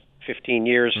past 15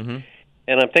 years. Mm-hmm.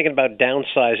 And I'm thinking about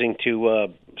downsizing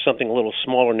to something a little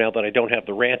smaller now that I don't have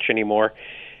the ranch anymore.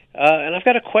 And I've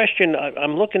got a question.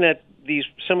 I'm looking at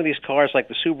some of these cars like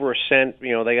the Subaru Ascent.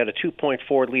 You know, they got a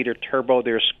 2.4-liter turbo.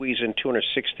 They're squeezing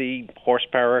 260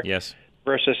 horsepower. Yes.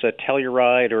 Versus a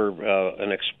Telluride or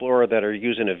an Explorer that are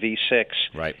using a V6.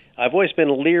 Right. I've always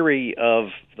been leery of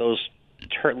those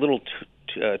little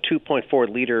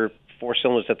 2.4-liter four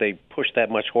cylinders that they push that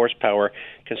much horsepower,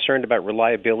 concerned about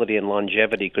reliability and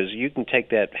longevity, because you can take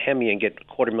that Hemi and get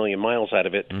 250,000 miles out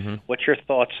of it. Mm-hmm. What's your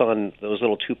thoughts on those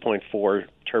little 2.4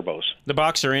 turbos? The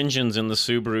Boxer engines and the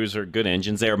Subarus are good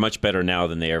engines. They are much better now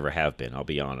than they ever have been, I'll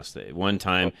be honest. At one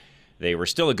time, they were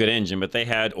still a good engine, but they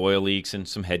had oil leaks and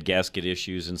some head gasket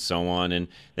issues and so on. And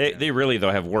they really,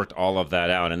 though, have worked all of that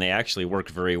out, and they actually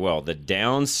work very well. The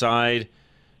downside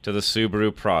to the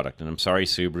Subaru product, and I'm sorry,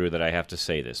 Subaru, that I have to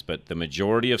say this, but the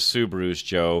majority of Subarus,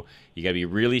 Joe, you got to be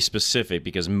really specific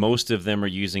because most of them are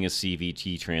using a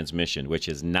CVT transmission, which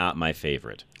is not my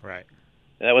favorite. Right.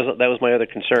 That was my other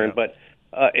concern. Yeah. But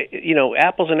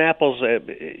apples and apples.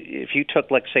 If you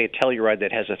took, like, say, a Telluride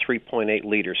that has a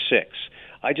 3.8-liter 6,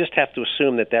 I just have to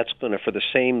assume that that's going to, for the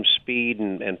same speed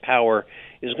and power,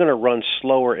 is going to run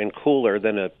slower and cooler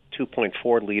than a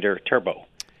 2.4-liter turbo,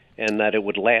 and that it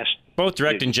would last. Both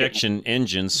direct injection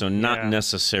engines, so not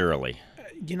necessarily.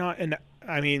 And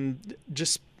I mean,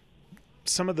 just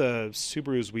some of the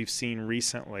Subarus we've seen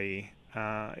recently,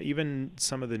 even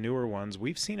some of the newer ones,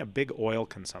 we've seen a big oil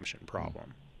consumption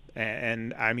problem.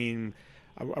 And I mean,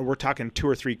 we're talking 2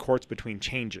 or 3 quarts between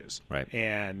changes, right?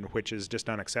 And which is just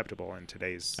unacceptable in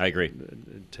today's. I agree.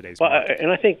 Today's market.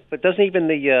 And I think, but doesn't even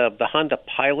the Honda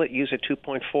Pilot use a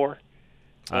 2.4?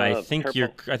 I think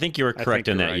you were correct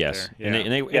in that. Right, yes,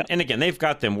 yeah. And again, they've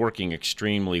got them working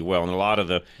extremely well, and a lot of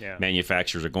the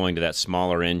manufacturers are going to that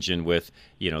smaller engine with,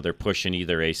 they're pushing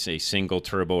either a single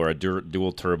turbo or a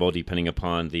dual turbo, depending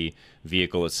upon the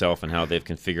vehicle itself and how they've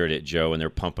configured it, Joe, and they're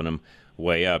pumping them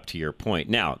way up, to your point.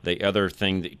 Now, the other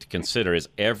thing to consider is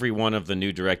every one of the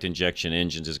new direct injection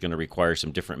engines is going to require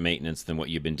some different maintenance than what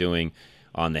you've been doing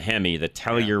on the Hemi. The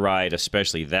Telluride,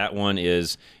 especially, that one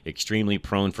is extremely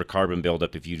prone for carbon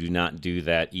buildup if you do not do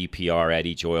that EPR at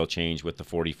each oil change with the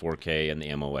 44K and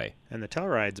the MOA. And the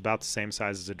Telluride's about the same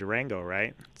size as a Durango,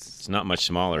 right? It's not much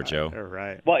smaller, Joe.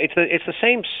 Right. Well, it's the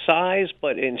same size,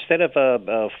 but instead of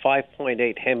a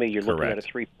 5.8 Hemi, you're looking at a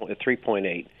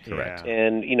 3.8. Correct.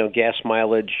 And gas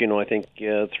mileage, I think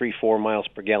 3-4 miles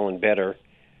per gallon better.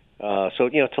 So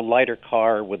it's a lighter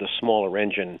car with a smaller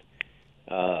engine.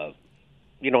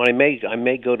 I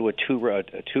may go to a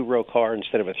two-row car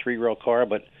instead of a 3-row car,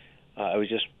 but I was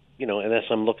just, unless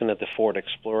I'm looking at the Ford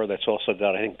Explorer that's also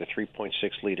got, I think, the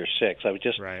 3.6-liter 6. I was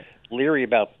just leery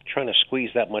about trying to squeeze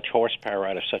that much horsepower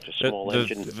out of such a small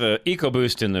engine. The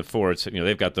EcoBoost and the Fords,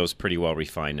 they've got those pretty well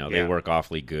refined now. They work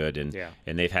awfully good, and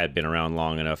they've been around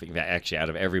long enough. Actually, out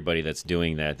of everybody that's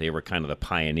doing that, they were kind of the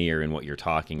pioneer in what you're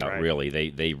talking about, really.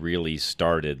 They really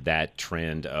started that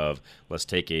trend of, let's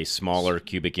take a smaller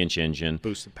cubic inch engine,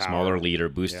 smaller liter,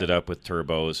 boost it up with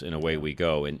turbos, and away we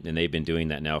go. And they've been doing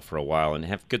that now for a while and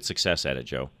have good success at it,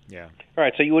 Joe. Yeah. All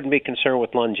right, so you wouldn't be concerned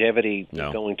with longevity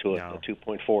going to a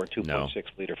 2.4, 2.8? 2.6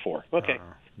 liter 4. Okay.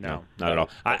 No, not at all.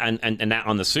 And that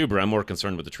on the Subaru, I'm more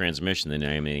concerned with the transmission than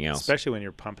anything else. Especially when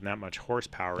you're pumping that much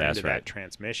horsepower into right. that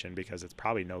transmission, because it's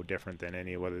probably no different than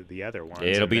any of the other ones.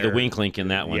 It'll be the wink link in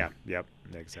that one. Yeah, yep,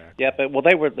 exactly. Yeah, but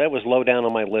that was low down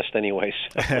on my list anyways.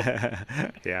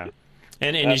 Yeah.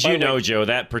 And as you know, Joe,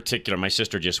 that particular, my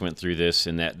sister just went through this,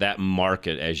 and that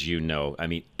market, as you know, I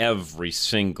mean, every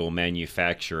single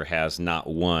manufacturer has not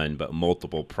one, but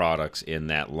multiple products in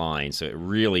that line. So it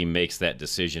really makes that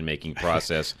decision-making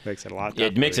process. Makes it a lot tougher.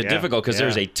 It makes it difficult because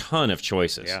there's a ton of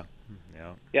choices. Yeah.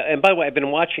 Yeah, and by the way, I've been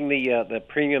watching the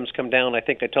premiums come down. I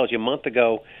think I told you a month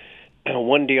ago,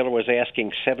 one dealer was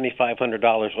asking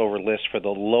 $7,500 over list for the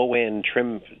low-end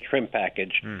trim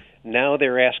package. Now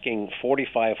they're asking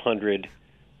 $4,500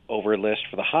 over list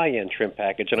for the high-end trim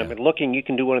package. And I've been looking. You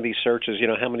can do one of these searches. You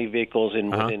know how many vehicles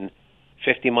within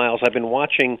 50 miles. I've been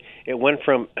watching. It went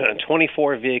from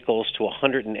 24 vehicles to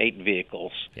 108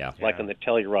 vehicles. Like on the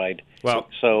Telluride. Well,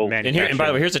 and by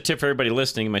the way, here's a tip for everybody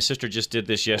listening. My sister just did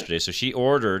this yesterday. So she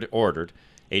ordered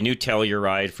a new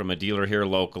Telluride from a dealer here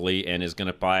locally and is going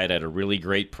to buy it at a really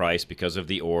great price because of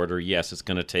the order. Yes, it's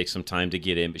going to take some time to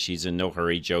get in, but she's in no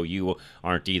hurry. Joe, you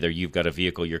aren't either. You've got a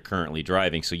vehicle you're currently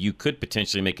driving, so you could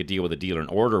potentially make a deal with a dealer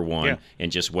and order one and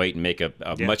just wait and make a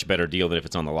much better deal than if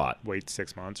it's on the lot. Wait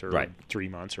 6 months or 3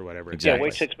 months or whatever. Exactly. Yeah,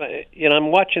 wait 6 months.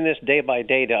 I'm watching this day by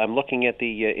day. I'm looking at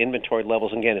the inventory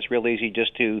levels. Again, it's real easy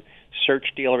just to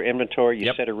search dealer inventory.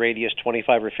 You set a radius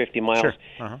 25 or 50 miles. Sure.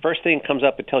 First thing comes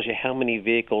up, it tells you how many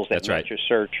vehicles that match your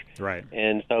search. Right.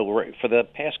 And so for the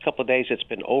past couple of days, it's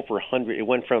been over 100. It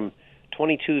went from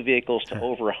 22 vehicles to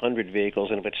over 100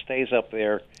 vehicles, and if it stays up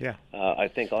there, I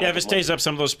think... if it stays up,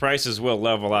 some of those prices will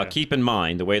level out. Keep in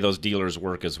mind, the way those dealers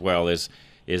work as well is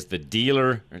the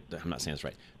dealer... I'm not saying this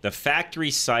right. The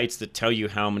factory sites that tell you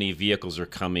how many vehicles are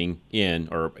coming in,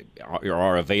 or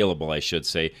are available, I should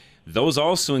say, those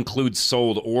also include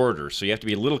sold orders, so you have to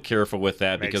be a little careful with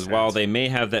that because while they may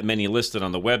have that many listed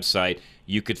on the website,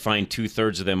 you could find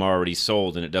 2/3 of them already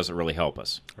sold, and it doesn't really help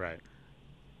us. Right.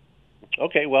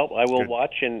 Okay, well, I will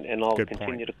watch, and I'll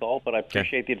continue to call, but I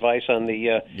appreciate the advice on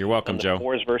the You're welcome, the Joe.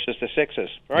 4s versus the 6s. All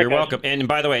right, You're guys. welcome. And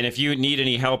by the way, if you need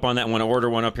any help on that one, order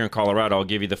one up here in Colorado. I'll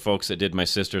give you the folks that did my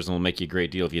sister's, and we'll make you a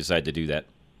great deal if you decide to do that.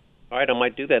 All right, I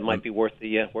might do that. It might be worth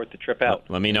the trip out.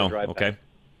 Let me know, okay? Back.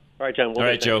 All right, John. All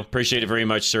right, Joe. Appreciate it very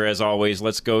much, sir, as always.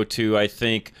 Let's go to, I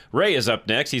think, Ray is up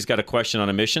next. He's got a question on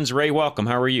emissions. Ray, welcome.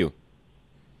 How are you?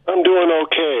 I'm doing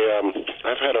okay.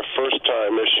 I've had a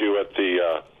first-time issue at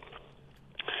the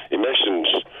emissions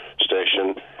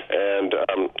station, and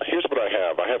here's what I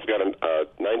have. I have got a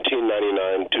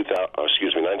 1999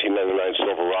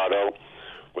 Silverado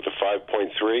with a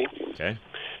 5.3. Okay.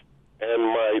 And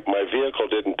my vehicle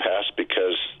didn't pass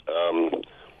because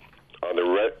on the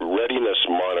readiness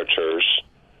monitors,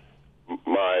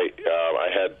 I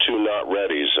had two not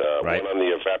readies, one on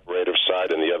the evaporative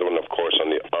side and the other one, of course, on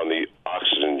the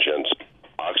oxygen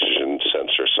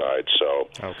sensor side. So,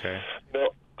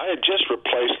 I had just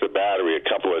replaced the battery a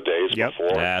couple of days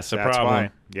before. That's the problem.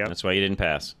 That's why you didn't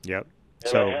pass. Yep.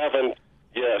 And I haven't.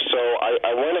 Yeah, so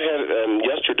I went ahead and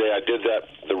yesterday I did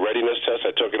the readiness test.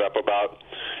 I took it up about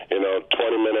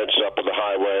 20 minutes up the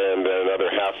highway and then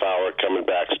another half hour coming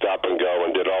back, stop and go,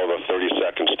 and did all the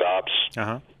 30-second stops.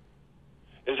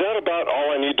 Is that about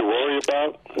all I need to worry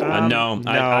about? No.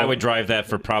 I would drive that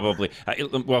for probably...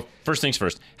 well, first things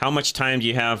first. How much time do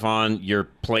you have on your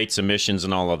plates, emissions,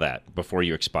 and all of that before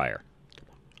you expire?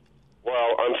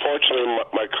 Well, unfortunately,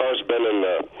 my car's been in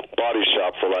the body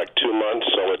shop for like 2 months,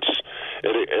 so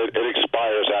it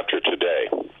expires after today.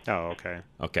 Oh, okay.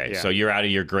 Okay, so you're out of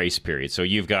your grace period. So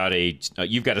you've got a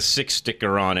 6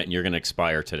 sticker on it, and you're going to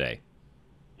expire today.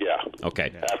 Yeah.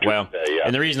 Okay.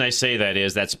 And the reason I say that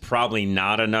is that's probably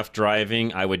not enough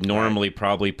driving. I would normally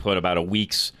probably put about a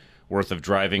week's worth of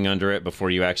driving under it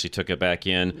before you actually took it back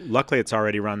in. Luckily, it's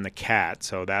already run the CAT,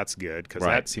 so that's good because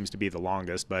that seems to be the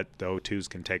longest, but the O2s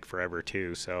can take forever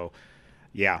too. So,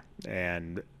 yeah,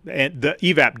 and the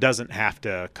EVAP doesn't have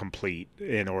to complete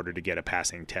in order to get a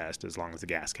passing test as long as the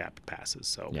gas cap passes.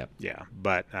 So, yeah,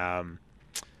 but I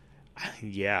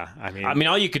mean,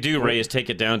 all you could do, Ray, is take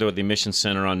it down to the emissions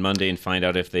center on Monday and find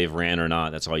out if they've ran or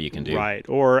not. That's all you can do. Right.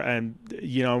 Or,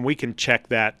 we can check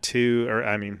that too. Or,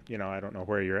 I don't know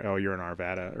where you're. Oh, you're in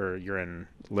Arvada or you're in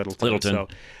Littleton. So,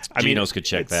 Geno's could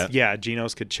check that. Yeah,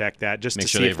 Geno's could check that just to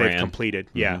see if they've completed.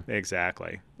 Mm-hmm. Yeah,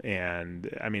 exactly. And,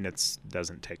 it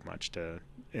doesn't take much to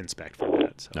inspect for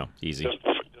that. So. No, easy. Just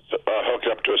hook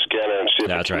it up to a scanner and see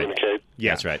if it communicates.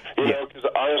 Yeah, that's right. Because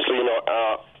honestly,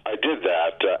 I did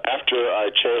that after I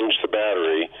changed the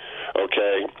battery.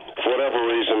 Okay, for whatever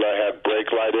reason, I had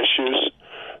brake light issues.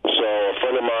 So a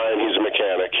friend of mine,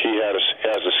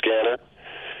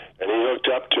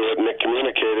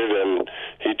 communicated, and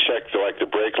he checked the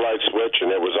brake light switch,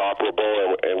 and it was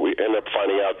operable, and we ended up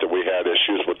finding out that we had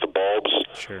issues with the bulbs.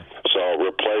 Sure. So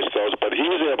replaced those, but he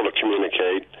was able to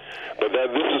communicate. But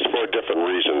this is for a different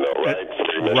reason, though, right?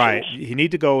 Right. You need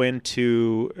to go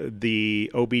into the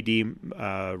OBD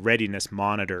readiness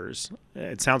monitors.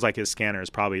 It sounds like his scanner is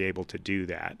probably able to do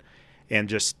that. And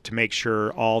just to make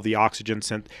sure all the oxygen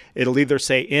it'll either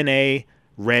say NA,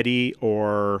 ready,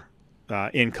 or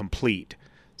incomplete.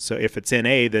 So if it's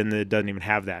NA, then it doesn't even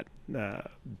have that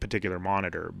particular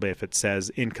monitor. But if it says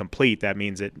incomplete, that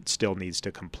means it still needs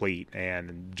to complete,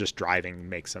 and just driving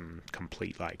makes them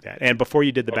complete like that. And before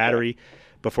you did the battery,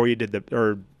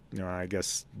 I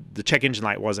guess the check engine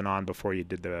light wasn't on before you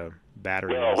did the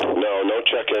battery. No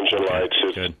check engine lights.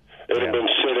 Good. It had been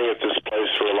sitting at this place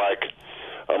for like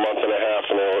a month and a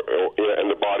half in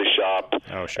the body shop.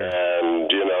 Oh, sure. And,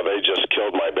 they just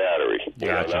killed my battery.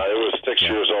 Gotcha. It was 6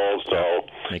 years old, so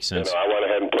makes sense. I went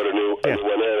ahead and put a new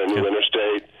one in, a new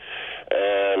interstate.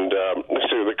 And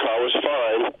the car was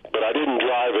fine, but I didn't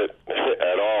drive it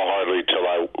at all hardly till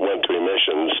I went to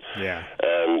emissions. Yeah.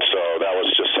 And so that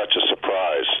was just such a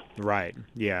surprise. Right,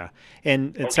 yeah.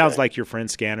 And it sounds like your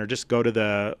friend's scanner. Just go to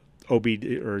the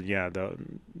the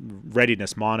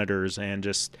readiness monitors and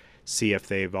just see if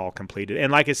they've all completed.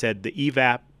 And like I said, the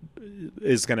evap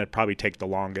is going to probably take the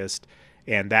longest,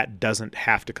 and that doesn't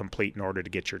have to complete in order to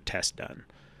get your test done.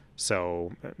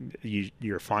 So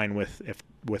you're fine with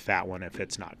that one if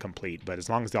it's not complete. But as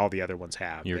long as all the other ones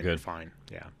have, you're good. Fine.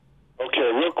 Yeah.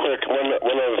 Okay, real quick, one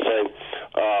other thing.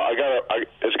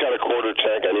 It's got a quarter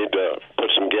tank. I need to put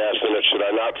some gas in it. Should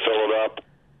I not fill it up?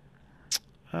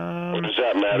 Or does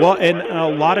that matter? Well, and a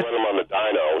lot of them on the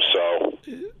dyno, so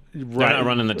They're not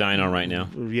running the dyno right now.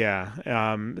 Yeah.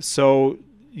 So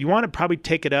you want to probably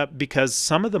take it up because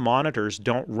some of the monitors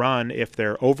don't run if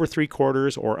they're over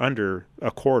 3/4 or under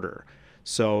 1/4.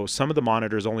 So some of the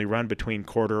monitors only run between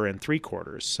 1/4 and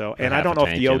 3/4. So, and I don't know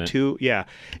if the O2,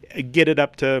 get it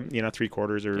up to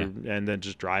 3/4 and then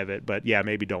just drive it. But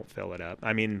maybe don't fill it up.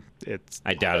 I mean,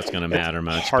 I doubt it's going to matter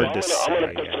much. Hard to say. I'm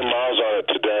going to put some miles on it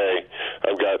today.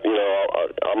 I've got,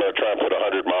 I'm going to try and put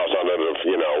 100 miles on it of,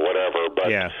 whatever.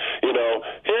 But,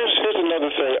 here's another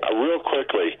thing real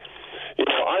quickly.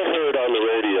 I heard on the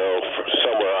radio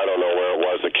somewhere, I don't know where it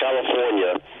was, that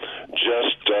California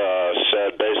just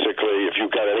said basically if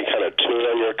you've got any kind of tune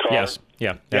on your car. Yes,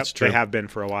 that's true. They have been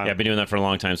for a while. Yeah, I've been doing that for a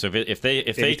long time. So if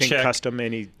they check custom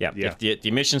if the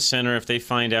emissions center, if they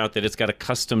find out that it's got a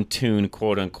custom tune,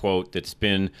 quote unquote, that's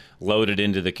been loaded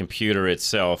into the computer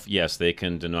itself, yes, they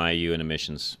can deny you an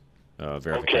emissions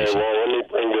verification. Okay, well let me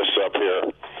bring this up here.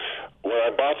 When I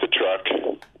bought the truck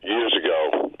years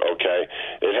ago,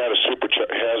 it had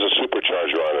has a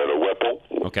supercharger on it, a Whipple.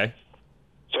 Okay.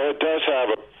 So it does have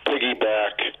a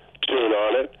piggyback tune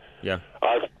on it. Yeah.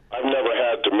 I've never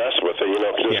had to mess with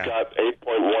it, because it's got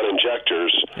 8.1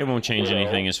 injectors. It won't change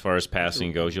anything as far as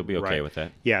passing goes. You'll be okay with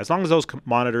that. Yeah, as long as those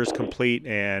monitors complete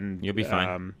and you'll be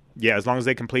fine. As long as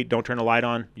they complete, don't turn the light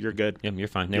on, you're good. Yeah, you're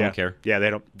fine. They won't care. Yeah, they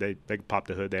don't. They can pop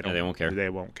the hood. They won't care. They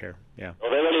won't care. Yeah.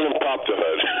 Well, they don't even pop the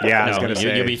hood. Yeah, I was going to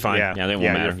say. You'll be fine. Yeah, they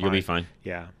won't matter. You'll be fine.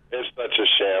 Yeah. It's such a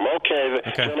sham. Okay,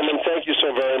 gentlemen, thank you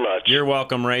so very much. You're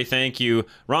welcome, Ray. Thank you.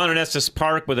 Ron in Estes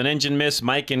Park with an engine miss.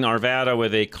 Mike in Arvada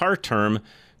with a car term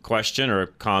question or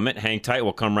comment. Hang tight.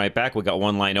 We'll come right back. We got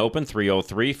one line open,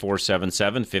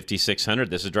 303-477-5600.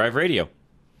 This is Drive Radio.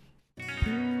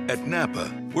 At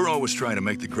Napa, we're always trying to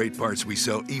make the great parts we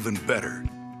sell even better.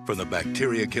 From the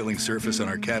bacteria-killing surface on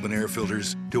our cabin air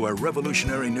filters to our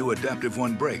revolutionary new Adaptive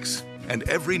One brakes. And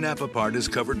every Napa part is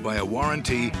covered by a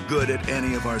warranty good at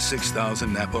any of our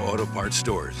 6,000 Napa Auto Parts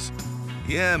stores.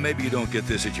 Yeah, maybe you don't get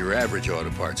this at your average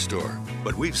auto parts store,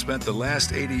 but we've spent the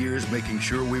last 80 years making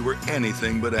sure we were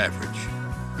anything but average.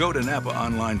 Go to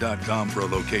NapaOnline.com for a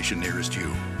location nearest you.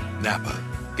 Napa,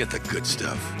 get the good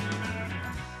stuff.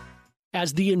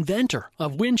 As the inventor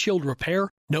of windshield repair,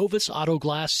 Novus Auto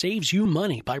Glass saves you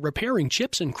money by repairing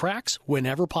chips and cracks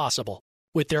whenever possible.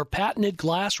 With their patented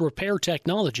glass repair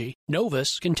technology,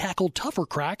 Novus can tackle tougher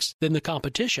cracks than the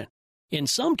competition. In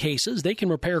some cases, they can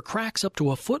repair cracks up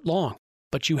to a foot long,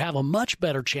 but you have a much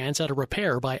better chance at a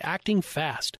repair by acting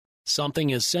fast.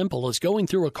 Something as simple as going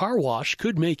through a car wash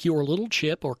could make your little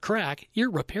chip or crack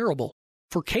irreparable.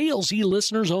 For KLZ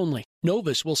listeners only,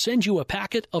 Novus will send you a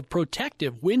packet of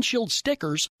protective windshield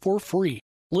stickers for free.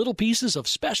 Little pieces of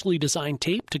specially designed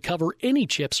tape to cover any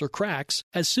chips or cracks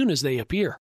as soon as they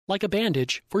appear, like a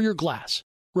bandage for your glass.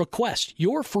 Request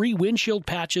your free windshield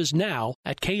patches now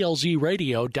at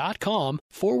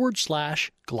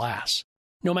klzradio.com/glass.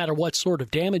 No matter what sort of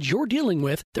damage you're dealing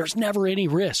with, there's never any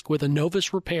risk with a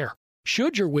Novus repair.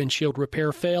 Should your windshield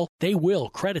repair fail, they will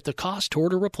credit the cost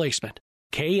toward a replacement.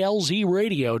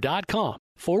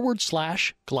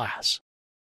 klzradio.com/glass.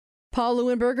 Paul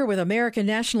Leuenberger with American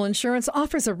National Insurance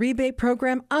offers a rebate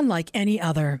program unlike any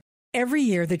other. Every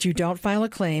year that you don't file a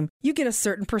claim, you get a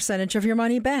certain percentage of your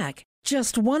money back.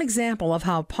 Just one example of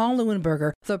how Paul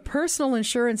Leuenberger, the personal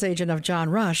insurance agent of John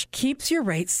Rush, keeps your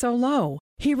rates so low.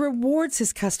 He rewards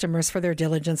his customers for their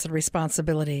diligence and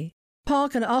responsibility. Paul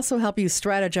can also help you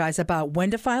strategize about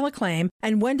when to file a claim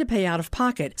and when to pay out of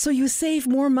pocket so you save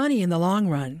more money in the long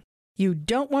run. You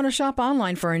don't want to shop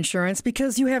online for insurance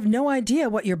because you have no idea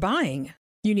what you're buying.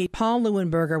 You need Paul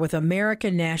Leuenberger with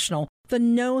American National, the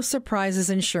no surprises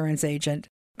insurance agent.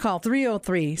 Call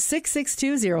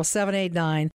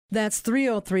 303-662-0789. That's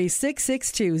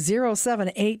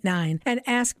 303-662-0789. And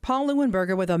ask Paul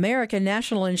Leuenberger with American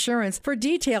National Insurance for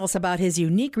details about his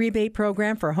unique rebate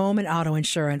program for home and auto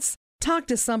insurance. Talk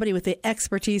to somebody with the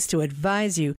expertise to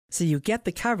advise you so you get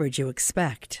the coverage you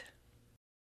expect.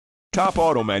 Top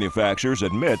auto manufacturers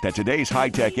admit that today's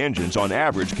high-tech engines on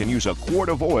average can use a quart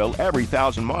of oil every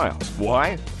 1,000 miles.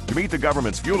 Why? To meet the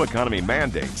government's fuel economy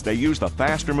mandates, they use the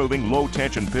faster-moving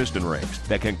low-tension piston rings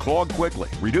that can clog quickly,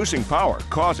 reducing power,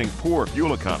 causing poor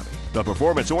fuel economy. The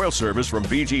Performance Oil Service from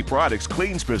BG Products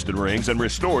cleans piston rings and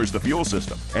restores the fuel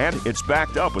system. And it's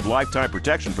backed up with lifetime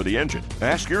protection for the engine.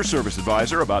 Ask your service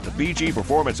advisor about the BG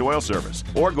Performance Oil Service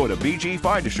or go to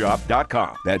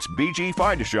bgfindashop.com. That's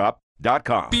bgfindashop.com.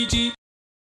 BG.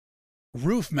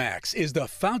 RoofMax is the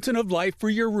fountain of life for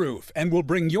your roof and will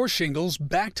bring your shingles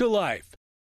back to life.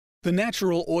 The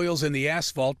natural oils in the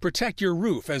asphalt protect your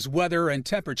roof as weather and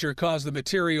temperature cause the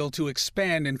material to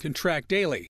expand and contract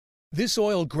daily. This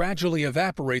oil gradually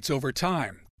evaporates over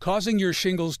time, causing your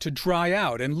shingles to dry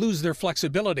out and lose their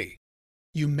flexibility.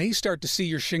 You may start to see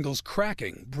your shingles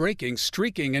cracking, breaking,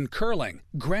 streaking, and curling.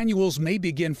 Granules may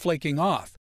begin flaking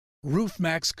off.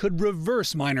 RoofMax could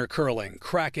reverse minor curling,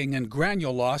 cracking, and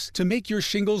granule loss to make your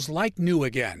shingles like new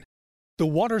again. The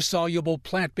water-soluble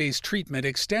plant-based treatment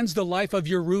extends the life of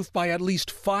your roof by at least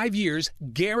 5 years,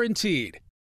 guaranteed.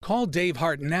 Call Dave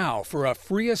Hart now for a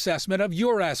free assessment of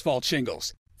your asphalt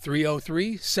shingles.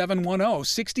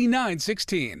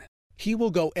 303-710-6916. He will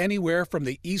go anywhere from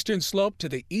the eastern slope to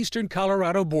the eastern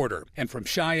Colorado border and from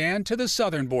Cheyenne to the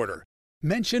southern border.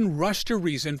 Mention Rush to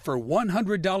Reason for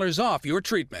 $100 off your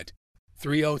treatment.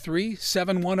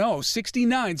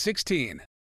 303-710-6916.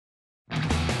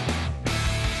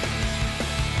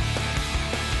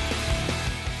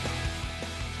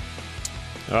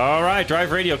 All right,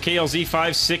 Drive Radio, KLZ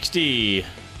 560.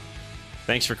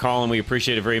 Thanks for calling. We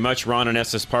appreciate it very much. Ron in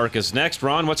Estes Park is next.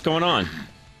 Ron, what's going on?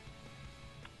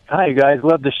 Hi, guys.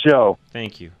 Love the show.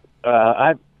 Thank you.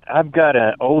 I've got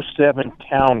an 07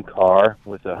 town car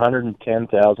with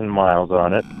 110,000 miles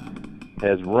on it.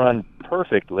 Has run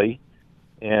perfectly,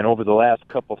 and over the last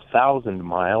couple thousand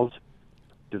miles,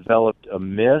 developed a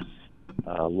miss,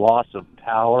 loss of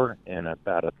power, and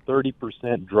about a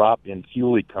 30% drop in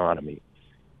fuel economy.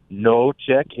 No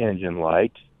check engine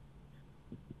light.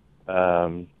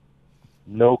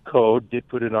 No code. Did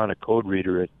put it on a code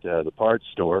reader at the parts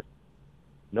store.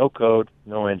 No code,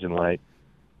 no engine light.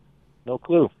 No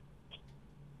clue.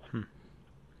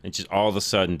 It just all of a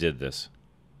sudden did this.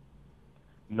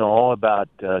 No, about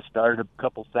started a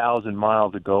couple thousand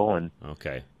miles ago, and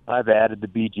okay. I've added the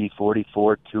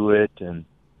BG44 to it and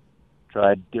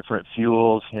tried different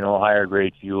fuels, higher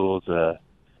grade fuels, no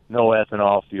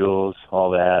ethanol fuels, all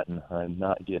that, and I'm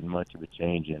not getting much of a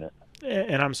change in it.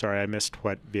 And I'm sorry, I missed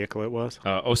what vehicle it was.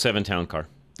 07 town car.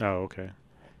 Oh, okay.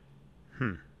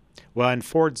 Well, and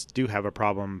Fords do have a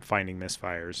problem finding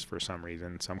misfires for some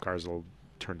reason. Some cars will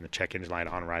turn the check engine light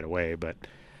on right away, but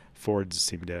Fords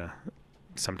seem to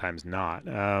sometimes not.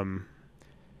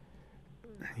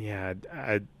 Yeah,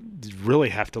 I really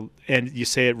have to. And you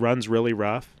say it runs really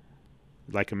rough,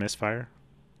 like a misfire?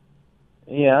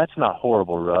 Yeah, it's not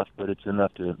horrible rough, but it's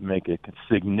enough to make a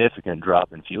significant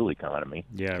drop in fuel economy.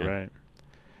 Yeah, right.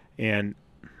 And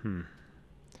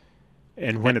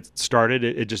when it started,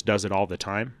 it just does it all the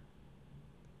time?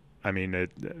 I mean,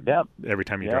 every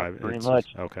time you drive it? Pretty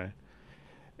much. Okay.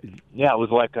 Yeah, it was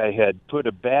like I had put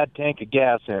a bad tank of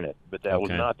gas in it, but that was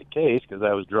not the case because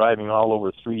I was driving all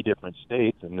over 3 different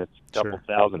states, and it's a couple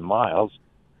thousand miles.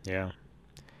 Yeah.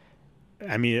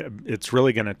 I mean, it's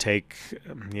really going to take,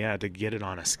 to get it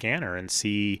on a scanner and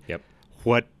see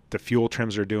what the fuel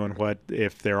trims are doing, what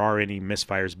if there are any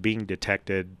misfires being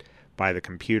detected by the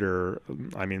computer.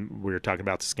 I mean, we were talking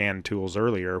about the scan tools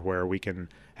earlier where we can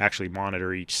actually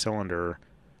monitor each cylinder,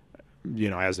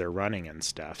 as they're running and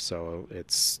stuff. So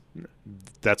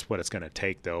that's what it's going to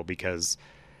take, though, because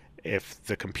if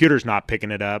the computer's not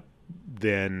picking it up,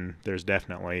 then there's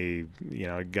definitely,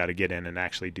 got to get in and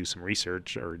actually do some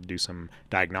research or do some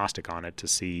diagnostic on it to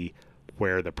see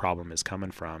where the problem is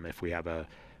coming from. If we have a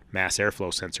mass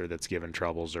airflow sensor that's giving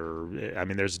troubles, or,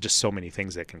 there's just so many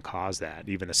things that can cause that,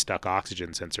 even a stuck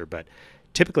oxygen sensor. But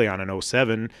typically on an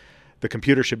 07, the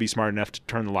computer should be smart enough to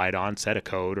turn the light on, set a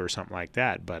code or something like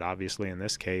that. But obviously in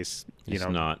this case,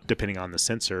 not. Depending on the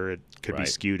sensor, it could be Right.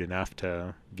 skewed enough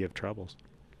to give troubles.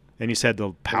 And you said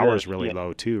the power is really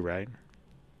low too, right?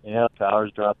 Yeah,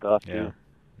 power's dropped off too.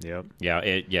 Yep.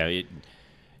 Yeah.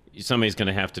 Somebody's going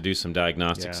to have to do some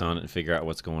diagnostics on it and figure out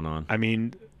what's going on.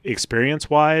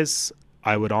 Experience-wise,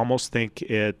 I would almost think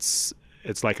it's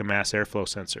like a mass airflow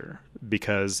sensor,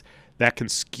 because that can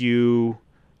skew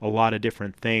a lot of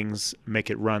different things, make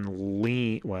it run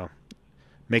lean. Well,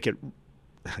 make it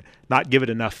not give it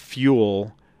enough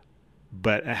fuel,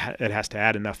 but it has to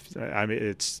add enough.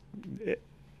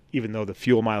 Even though the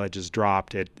fuel mileage is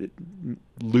dropped, it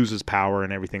loses power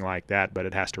and everything like that, but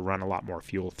it has to run a lot more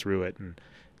fuel through it, and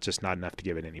it's just not enough to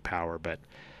give it any power. But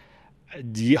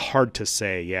hard to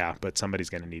say, but somebody's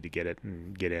going to need to get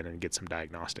in and get some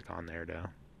diagnostic on there to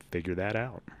figure that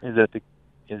out. Is that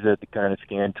the kind of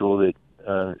scan tool that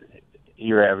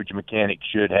your average mechanic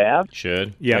should have?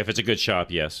 Should. Yeah. If it's a good shop,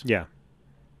 yes. Yeah.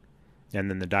 And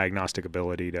then the diagnostic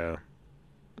ability to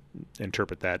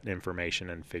interpret that information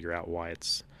and figure out why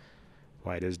it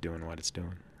is doing what it's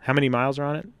doing. How many miles are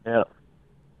on it? Yeah.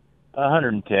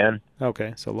 110.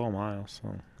 Okay, so low miles.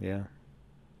 So, yeah.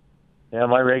 Yeah,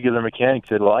 my regular mechanic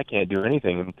said, well, I can't do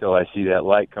anything until I see that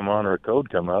light come on or a code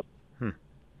come up.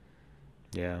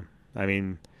 Yeah.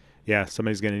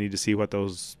 Somebody's going to need to see what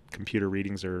those computer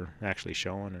readings are actually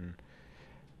showing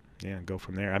and go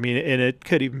from there. And it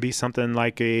could even be something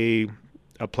like a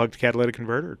plugged catalytic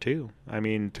converter too.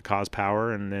 To cause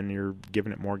power, and then you're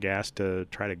giving it more gas to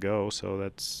try to go, so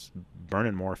that's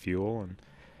burning more fuel.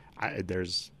 And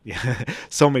there's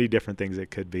so many different things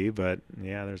it could be, but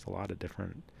there's a lot of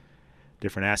different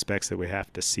aspects that we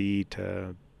have to see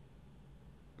to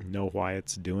know why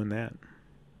it's doing that.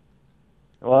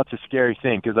 Well, it's a scary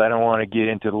thing, because I don't want to get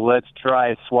into the let's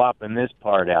try swapping this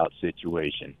part out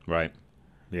situation. Right.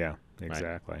 Yeah,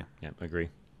 exactly. Right. Yeah, agree.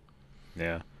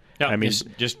 Yeah. Yeah,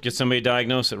 just get somebody to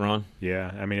diagnose it, Ron.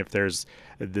 Yeah, if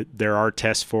there are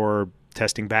tests for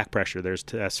testing back pressure, there's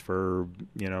tests for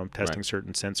testing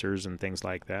certain sensors and things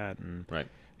like that, and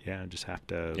just have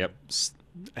to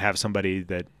have somebody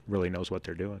that really knows what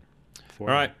they're doing. All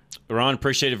right, Ron,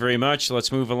 appreciate it very much.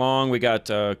 Let's move along. We got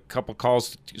a couple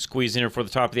calls to squeeze in here for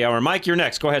the top of the hour. Mike, you're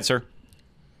next. Go ahead, sir.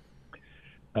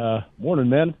 Morning,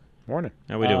 men. Morning.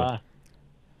 How we doing?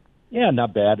 Yeah,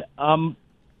 not bad.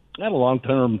 I had a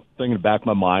long-term thing in the back of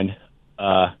my mind.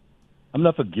 I'm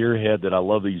enough a gearhead that I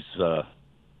love these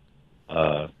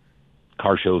car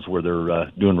shows where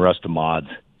they're doing rest of mods.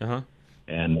 Uh-huh.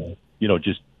 And,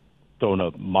 just throwing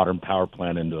a modern power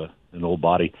plant into an old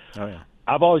body. Oh, yeah.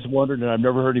 I've always wondered, and I've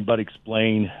never heard anybody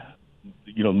explain,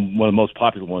 one of the most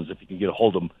popular ones, if you can get a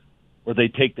hold of them, where they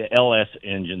take the LS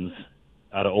engines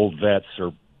out of old vets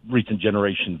or recent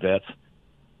generation vets.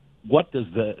 What does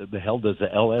the hell does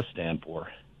the LS stand for?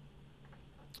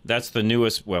 That's the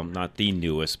newest, well, not the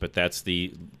newest, but that's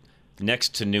the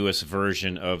next to newest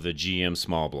version of the GM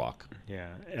small block. Yeah,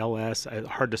 LS,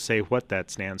 hard to say what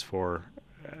that stands for.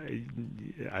 I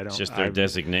don't. It's just their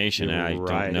designation. I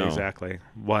don't know. Exactly.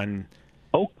 One.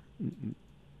 Oh.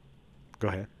 Go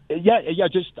ahead. Yeah.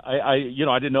 Just I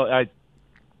didn't know.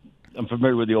 I'm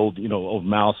familiar with the old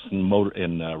mouse and motor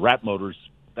and rat motors.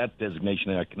 That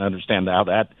designation, I can understand how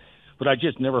that. But I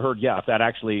just never heard, if that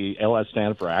actually LS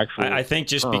stands for actual. I think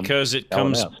just because it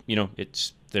comes,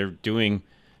 they're doing,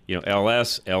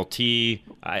 LS, LT.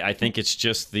 I think it's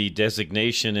just the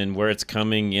designation and where it's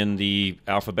coming in the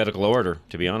alphabetical order.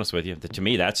 To be honest with you, to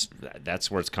me, that's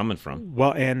where it's coming from.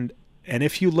 Well, and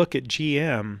if you look at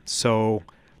GM, so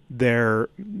their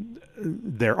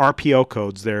RPO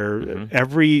codes, their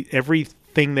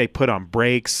everything they put on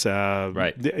brakes,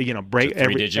 right? Brake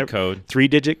three-digit code,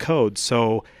 3-digit code.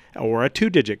 So. Or a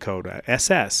 2-digit code,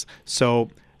 SS. So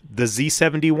the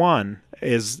Z71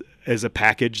 is a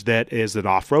package that is an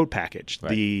off-road package. Right.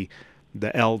 The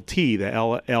LT, the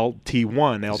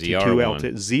LT1, LT2,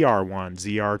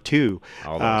 ZR1,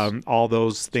 ZR2, all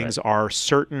those things are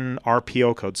certain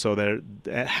RPO codes. So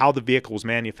that how the vehicle was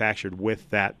manufactured with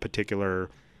that particular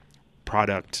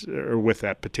product or with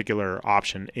that particular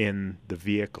option in the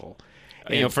vehicle.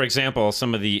 For example,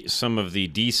 some of the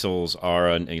diesels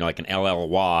are like an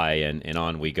LLY, and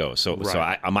on we go. So,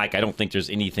 right. Mike, I don't think there's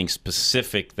anything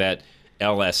specific that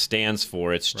LS stands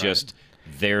for. It's just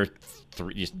their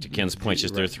to Ken's point,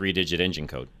 just their 3-digit engine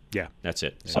code. Yeah, that's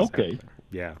it. So. Okay.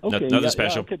 Yeah. Okay, Nothing yeah,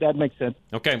 special. Yeah, okay, that makes sense.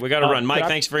 Okay, we got to run. Mike,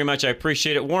 thanks very much. I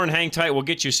appreciate it. Warren, hang tight. We'll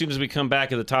get you as soon as we come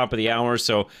back at the top of the hour.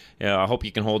 So I hope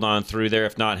you can hold on through there.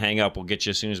 If not, hang up. We'll get you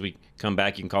as soon as we come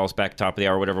back. You can call us back top of the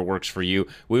hour, whatever works for you.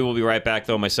 We will be right back,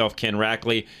 though. Myself, Ken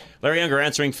Rackley, Larry Younger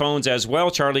answering phones as well.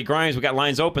 Charlie Grimes. We got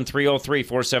lines open,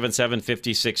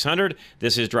 303-477-5600.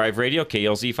 This is Drive Radio,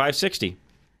 KLZ 560.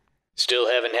 Still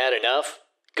haven't had enough?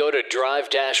 Go to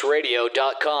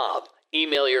drive-radio.com.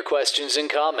 Email your questions and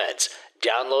comments.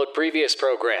 Download previous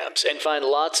programs and find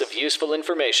lots of useful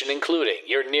information, including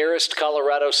your nearest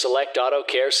Colorado Select Auto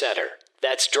Care Center.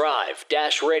 That's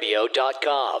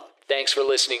drive-radio.com. Thanks for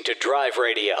listening to Drive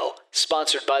Radio,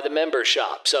 sponsored by the member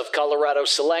shops of Colorado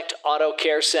Select Auto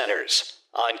Care Centers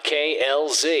on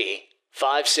KLZ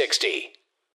 560.